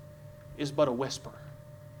pulpit is but a whisper.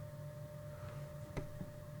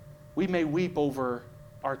 We may weep over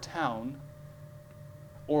our town,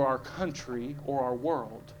 or our country, or our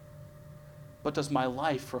world, but does my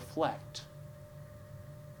life reflect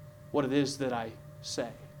what it is that I say?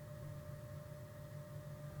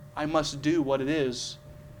 I must do what it is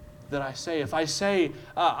that I say. If I say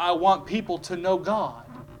I want people to know God,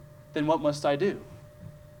 then what must I do?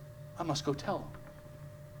 I must go tell them.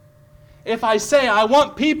 If I say I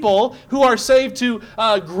want people who are saved to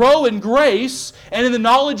grow in grace and in the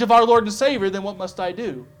knowledge of our Lord and Savior, then what must I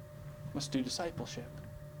do? I must do discipleship.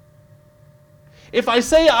 If I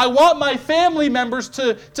say I want my family members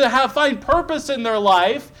to find purpose in their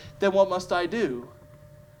life, then what must I do?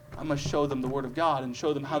 I must show them the Word of God and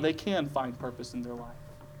show them how they can find purpose in their life.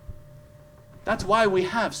 That's why we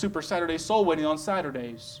have Super Saturday Soul Winning on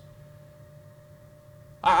Saturdays.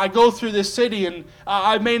 I go through this city and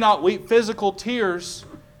I may not weep physical tears.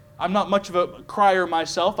 I'm not much of a crier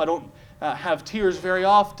myself. I don't have tears very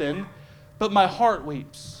often. But my heart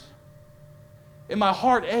weeps. And my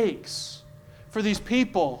heart aches for these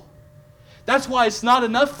people. That's why it's not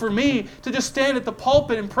enough for me to just stand at the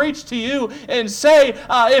pulpit and preach to you and say,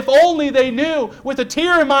 if only they knew, with a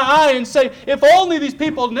tear in my eye, and say, if only these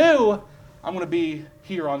people knew. I'm going to be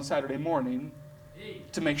here on Saturday morning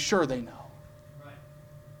to make sure they know.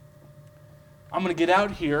 I'm going to get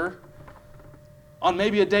out here on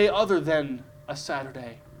maybe a day other than a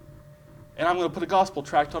Saturday, and I'm going to put a gospel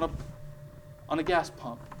tract on a gas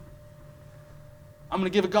pump. I'm going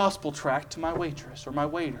to give a gospel tract to my waitress or my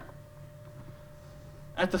waiter.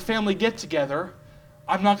 At the family get-together,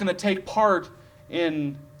 I'm not going to take part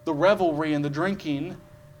in the revelry and the drinking.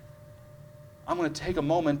 I'm going to take a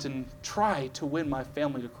moment and try to win my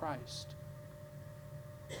family to Christ.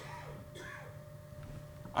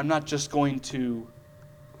 I'm not just going to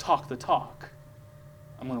talk the talk.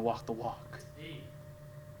 I'm going to walk the walk.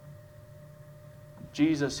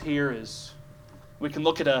 Jesus here is, we can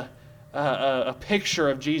look at a picture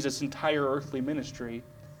of Jesus' entire earthly ministry,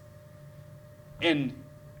 and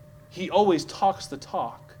he always talks the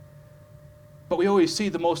talk, but we always see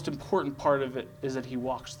the most important part of it is that he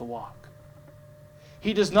walks the walk.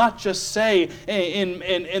 He does not just say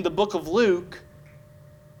in the book of Luke,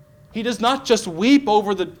 he does not just weep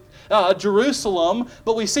over the Jerusalem,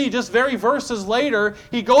 but we see just very verses later,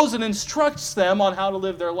 he goes and instructs them on how to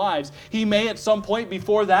live their lives. He may at some point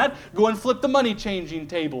before that go and flip the money-changing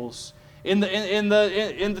tables in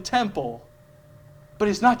the temple. But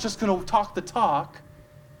he's not just going to talk the talk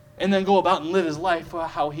and then go about and live his life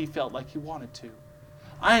how he felt like he wanted to.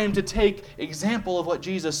 I am to take example of what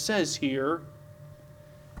Jesus says here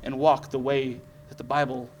and walk the way that the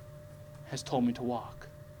Bible has told me to walk.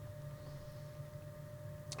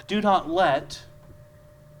 Do not let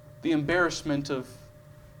the embarrassment of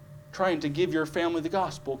trying to give your family the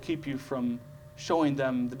gospel keep you from showing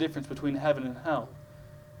them the difference between heaven and hell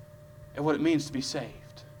and what it means to be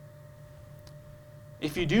saved.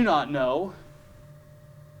 If you do not know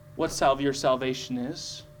what your salvation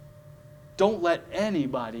is, don't let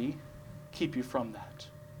anybody keep you from that.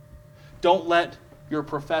 Don't let your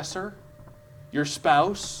professor, your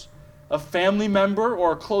spouse, a family member,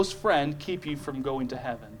 or a close friend keep you from going to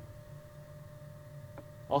heaven.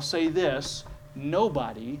 I'll say this,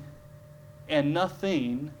 nobody and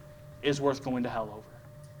nothing is worth going to hell over.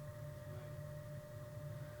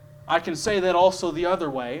 I can say that also the other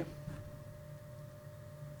way.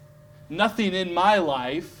 Nothing in my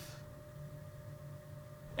life,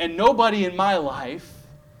 and nobody in my life,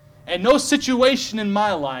 and no situation in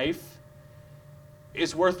my life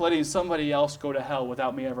is worth letting somebody else go to hell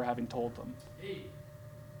without me ever having told them.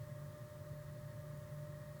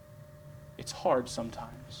 It's hard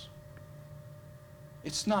sometimes.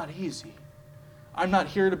 It's not easy. I'm not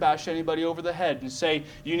here to bash anybody over the head and say,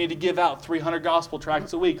 you need to give out 300 gospel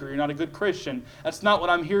tracts a week or you're not a good Christian. That's not what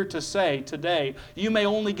I'm here to say today. You may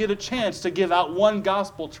only get a chance to give out one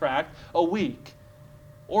gospel tract a week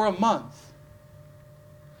or a month.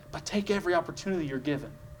 But take every opportunity you're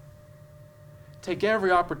given. Take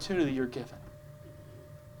every opportunity you're given.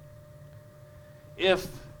 if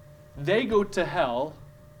they go to hell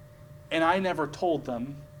and I never told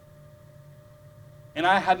them, and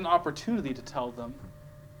I had an opportunity to tell them,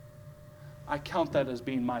 I count that as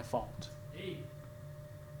being my fault.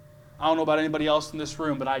 I don't know about anybody else in this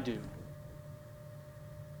room, but I do.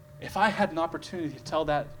 If I had an opportunity to tell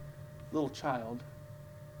that little child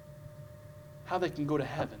how they can go to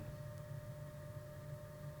heaven,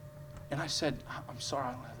 and I said, I'm sorry,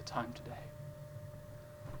 I don't have the time today.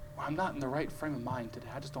 Or I'm not in the right frame of mind today.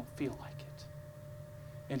 I just don't feel like it.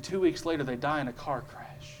 And 2 weeks later, they die in a car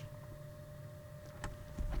crash.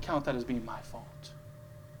 I count that as being my fault.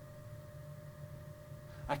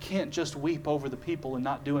 I can't just weep over the people and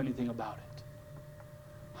not do anything about it.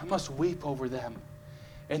 I must weep over them.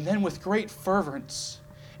 And then with great fervence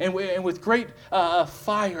and with great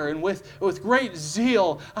fire and with great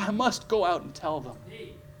zeal, I must go out and tell them.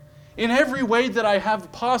 In every way that I have the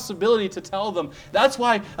possibility to tell them. That's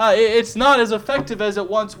why it's not as effective as it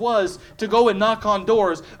once was to go and knock on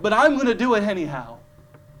doors, but I'm going to do it anyhow.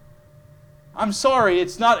 I'm sorry,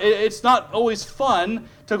 it's not always fun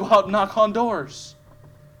to go out and knock on doors.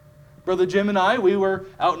 Brother Jim and I, we were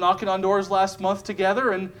out knocking on doors last month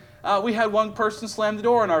together, and we had one person slam the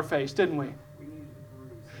door in our face, didn't we? We needed the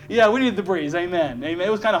breeze. Yeah, we needed the breeze. Amen. Amen. It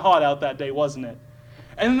was kind of hot out that day, wasn't it?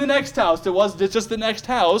 And in the next house, it was just the next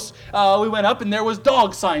house, we went up and there was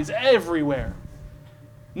dog signs everywhere.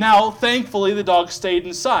 Now, thankfully, the dog stayed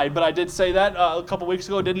inside, but I did say that a couple weeks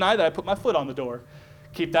ago, didn't I? That I put my foot on the door.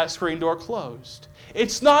 Keep that screen door closed.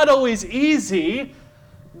 It's not always easy,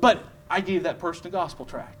 but I gave that person a gospel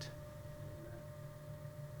tract.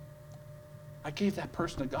 I gave that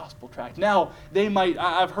person a gospel tract. Now,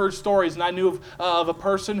 I've heard stories, and I knew of a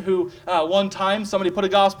person who one time somebody put a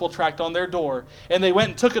gospel tract on their door, and they went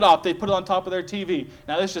and took it off. They put it on top of their TV.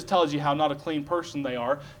 Now, this just tells you how not a clean person they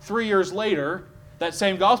are. 3 years later, that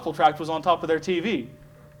same gospel tract was on top of their TV.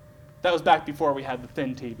 That was back before we had the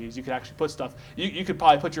thin TVs. You could actually put stuff. You could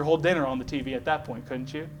probably put your whole dinner on the TV at that point,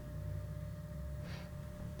 couldn't you?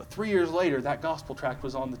 But 3 years later, that gospel tract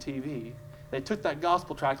was on the TV. They took that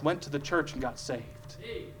gospel tract, went to the church, and got saved.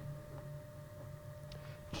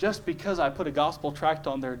 Just because I put a gospel tract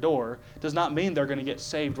on their door does not mean they're going to get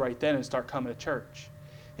saved right then and start coming to church.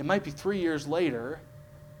 It might be 3 years later,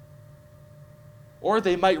 or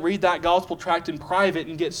they might read that gospel tract in private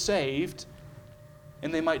and get saved,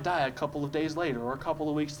 and they might die a couple of days later or a couple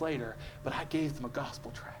of weeks later. But I gave them a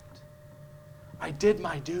gospel tract. I did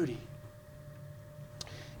my duty.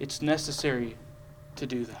 It's necessary to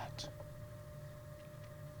do that.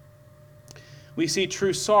 We see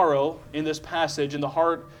true sorrow in this passage in the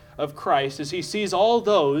heart of Christ as he sees all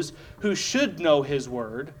those who should know his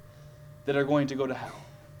word that are going to go to hell.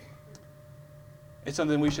 It's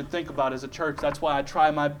something we should think about as a church. That's why I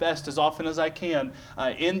try my best as often as I can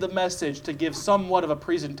in the message to give somewhat of a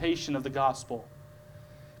presentation of the gospel.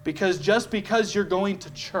 Because just because you're going to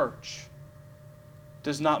church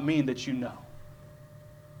does not mean that you know.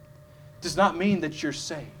 Does not mean that you're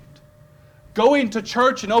saved. Going to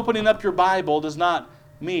church and opening up your Bible does not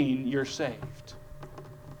mean you're saved.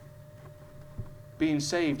 Being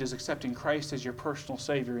saved is accepting Christ as your personal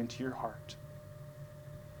Savior into your heart.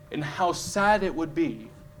 And how sad it would be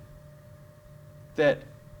that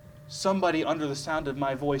somebody under the sound of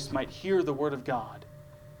my voice might hear the Word of God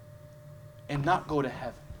and not go to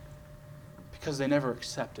heaven because they never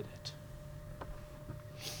accepted it.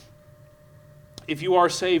 If you are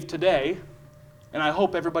saved today, and I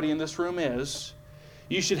hope everybody in this room is,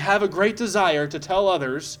 you should have a great desire to tell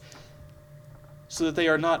others so that they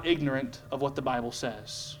are not ignorant of what the Bible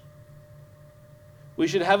says. We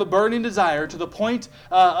should have a burning desire to the point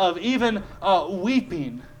of even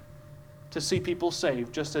weeping to see people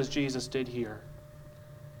saved, just as Jesus did here.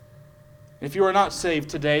 If you are not saved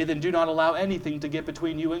today, then do not allow anything to get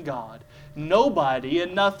between you and God. Nobody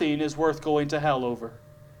and nothing is worth going to hell over.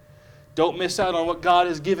 Don't miss out on what God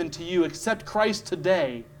has given to you. Accept Christ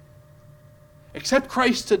today. Accept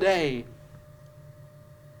Christ today.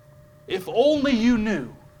 If only you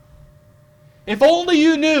knew. If only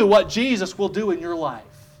you knew what Jesus will do in your life.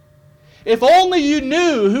 If only you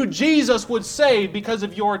knew who Jesus would save because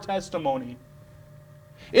of your testimony.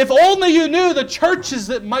 If only you knew the churches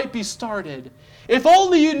that might be started. If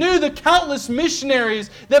only you knew the countless missionaries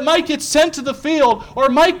that might get sent to the field or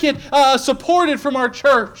might get supported from our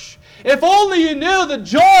church. If only you knew the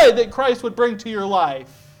joy that Christ would bring to your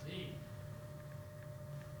life.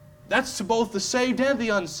 That's to both the saved and the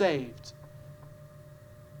unsaved.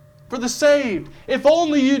 for the saved. If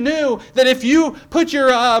only you knew that if you put your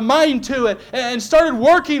mind to it and started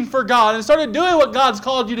working for God and started doing what God's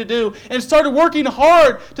called you to do and started working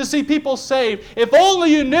hard to see people saved, if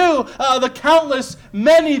only you knew the countless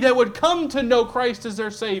many that would come to know Christ as their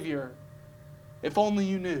Savior. If only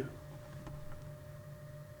you knew.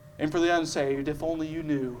 And for the unsaved, if only you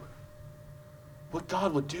knew what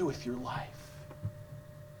God would do with your life.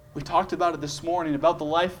 We talked about it this morning, about the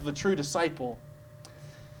life of a true disciple.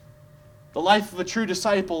 The life of a true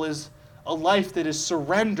disciple is a life that is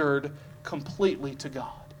surrendered completely to God.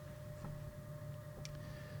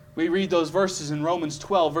 We read those verses in Romans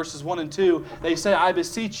 12, verses 1 and 2. They say, I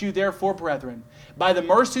beseech you therefore, brethren, by the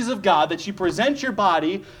mercies of God, that you present your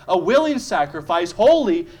body a willing sacrifice,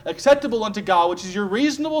 holy, acceptable unto God, which is your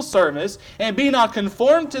reasonable service, and be not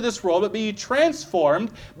conformed to this world, but be ye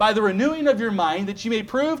transformed by the renewing of your mind, that ye may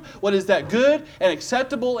prove what is that good and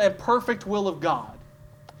acceptable and perfect will of God.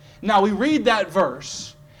 Now we read that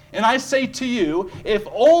verse, and I say to you, if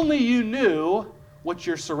only you knew what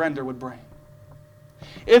your surrender would bring.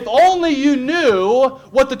 If only you knew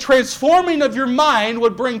what the transforming of your mind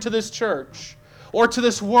would bring to this church, or to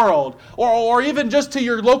this world, or even just to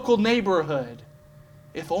your local neighborhood.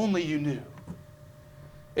 If only you knew.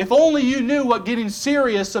 If only you knew what getting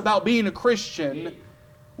serious about being a Christian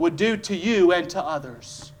would do to you and to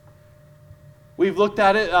others. We've looked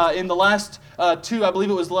at it in the last I believe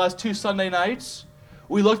it was the last 2 Sunday nights.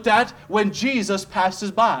 We looked at when Jesus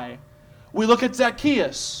passes by. We look at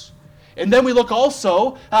Zacchaeus. And then we look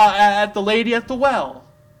also at the lady at the well.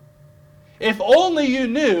 If only you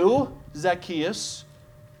knew Zacchaeus,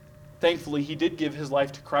 thankfully he did give his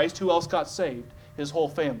life to Christ. Who else got saved? His whole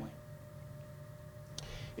family.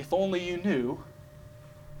 If only you knew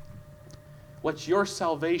what your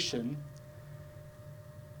salvation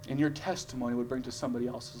and your testimony would bring to somebody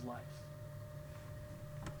else's life.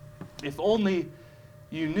 If only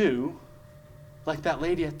you knew, like that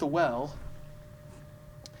lady at the well,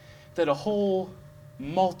 that a whole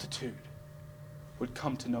multitude would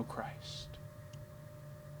come to know Christ.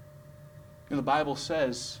 And the Bible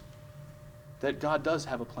says that God does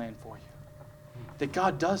have a plan for you. That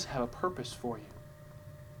God does have a purpose for you.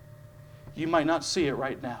 You might not see it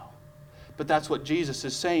right now. But that's what Jesus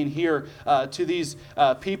is saying here to these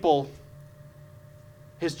people,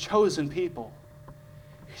 His chosen people.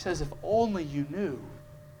 He says, if only you knew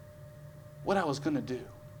what I was going to do.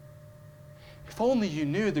 If only you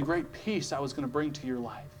knew the great peace I was going to bring to your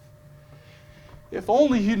life. If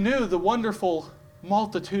only you knew the wonderful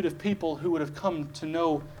multitude of people who would have come to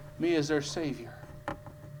know me as their Savior.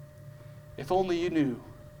 If only you knew.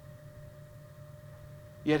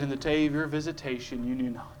 Yet in the day of your visitation you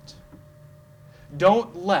knew not.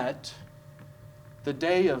 Don't let the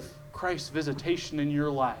day of Christ's visitation in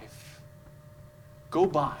your life go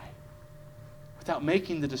by without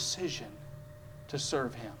making the decision to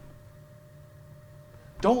serve Him.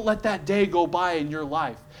 Don't let that day go by in your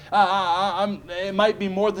life. It might be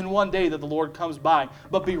more than one day that the Lord comes by,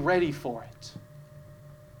 but be ready for it.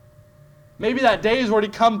 Maybe that day has already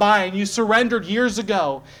come by and you surrendered years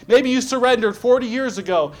ago. Maybe you surrendered 40 years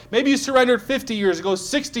ago. Maybe you surrendered 50 years ago,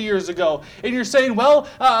 60 years ago. And you're saying, well,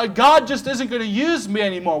 God just isn't going to use me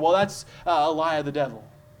anymore. Well, that's a lie of the devil.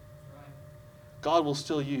 God will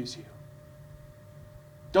still use you.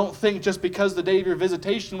 Don't think just because the day of your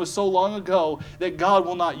visitation was so long ago that God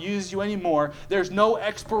will not use you anymore. There's no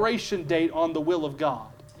expiration date on the will of God.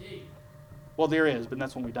 Well, there is, but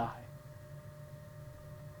that's when we die.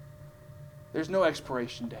 There's no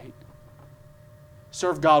expiration date.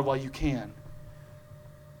 Serve God while you can.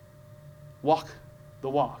 Walk the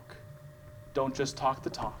walk. Don't just talk the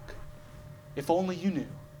talk. If only you knew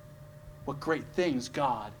what great things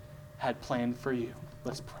God had planned for you.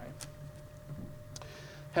 Let's pray.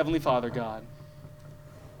 Heavenly Father God,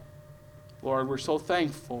 Lord, we're so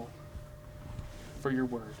thankful for your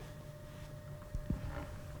word.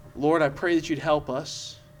 Lord, I pray that you'd help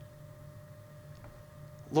us,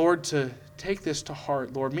 Lord, to take this to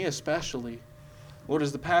heart, Lord, me especially. Lord,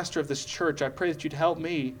 as the pastor of this church, I pray that you'd help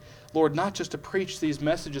me, Lord, not just to preach these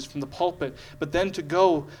messages from the pulpit, but then to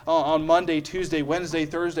go on Monday, Tuesday, Wednesday,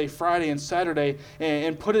 Thursday, Friday, and Saturday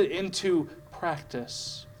and put it into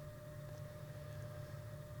practice.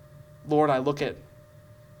 Lord, I look at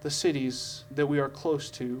the cities that we are close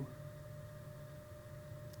to,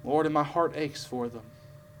 Lord, and my heart aches for them.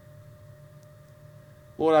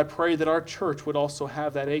 Lord, I pray that our church would also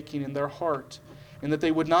have that aching in their heart and that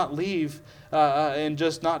they would not leave and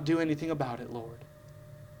just not do anything about it, Lord.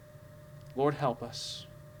 Lord, help us.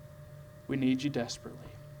 We need you desperately.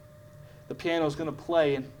 The piano is going to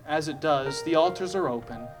play, and as it does, the altars are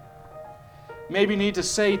open. maybe you need to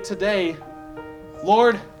say today,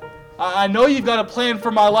 Lord, I know you've got a plan for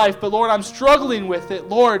my life, but Lord, I'm struggling with it.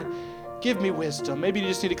 Lord, give me wisdom. Maybe you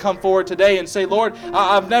just need to come forward today and say, Lord,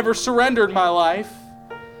 I've never surrendered my life.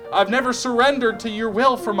 I've never surrendered to your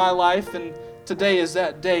will for my life, and today is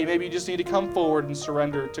that day. Maybe you just need to come forward and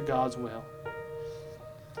surrender to God's will.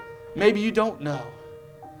 Maybe you don't know.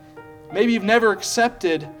 Maybe you've never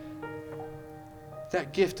accepted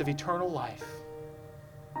that gift of eternal life.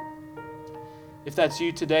 If that's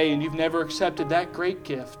you today and you've never accepted that great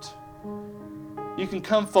gift, you can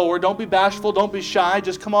come forward. Don't be bashful. Don't be shy.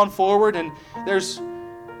 Just come on forward. And there's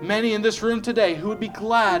many in this room today who would be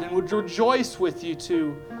glad and would rejoice with you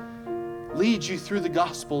to lead you through the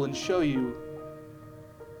gospel and show you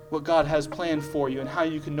what God has planned for you and how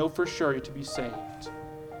you can know for sure to be saved.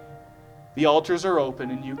 The altars are open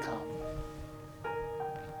and you come.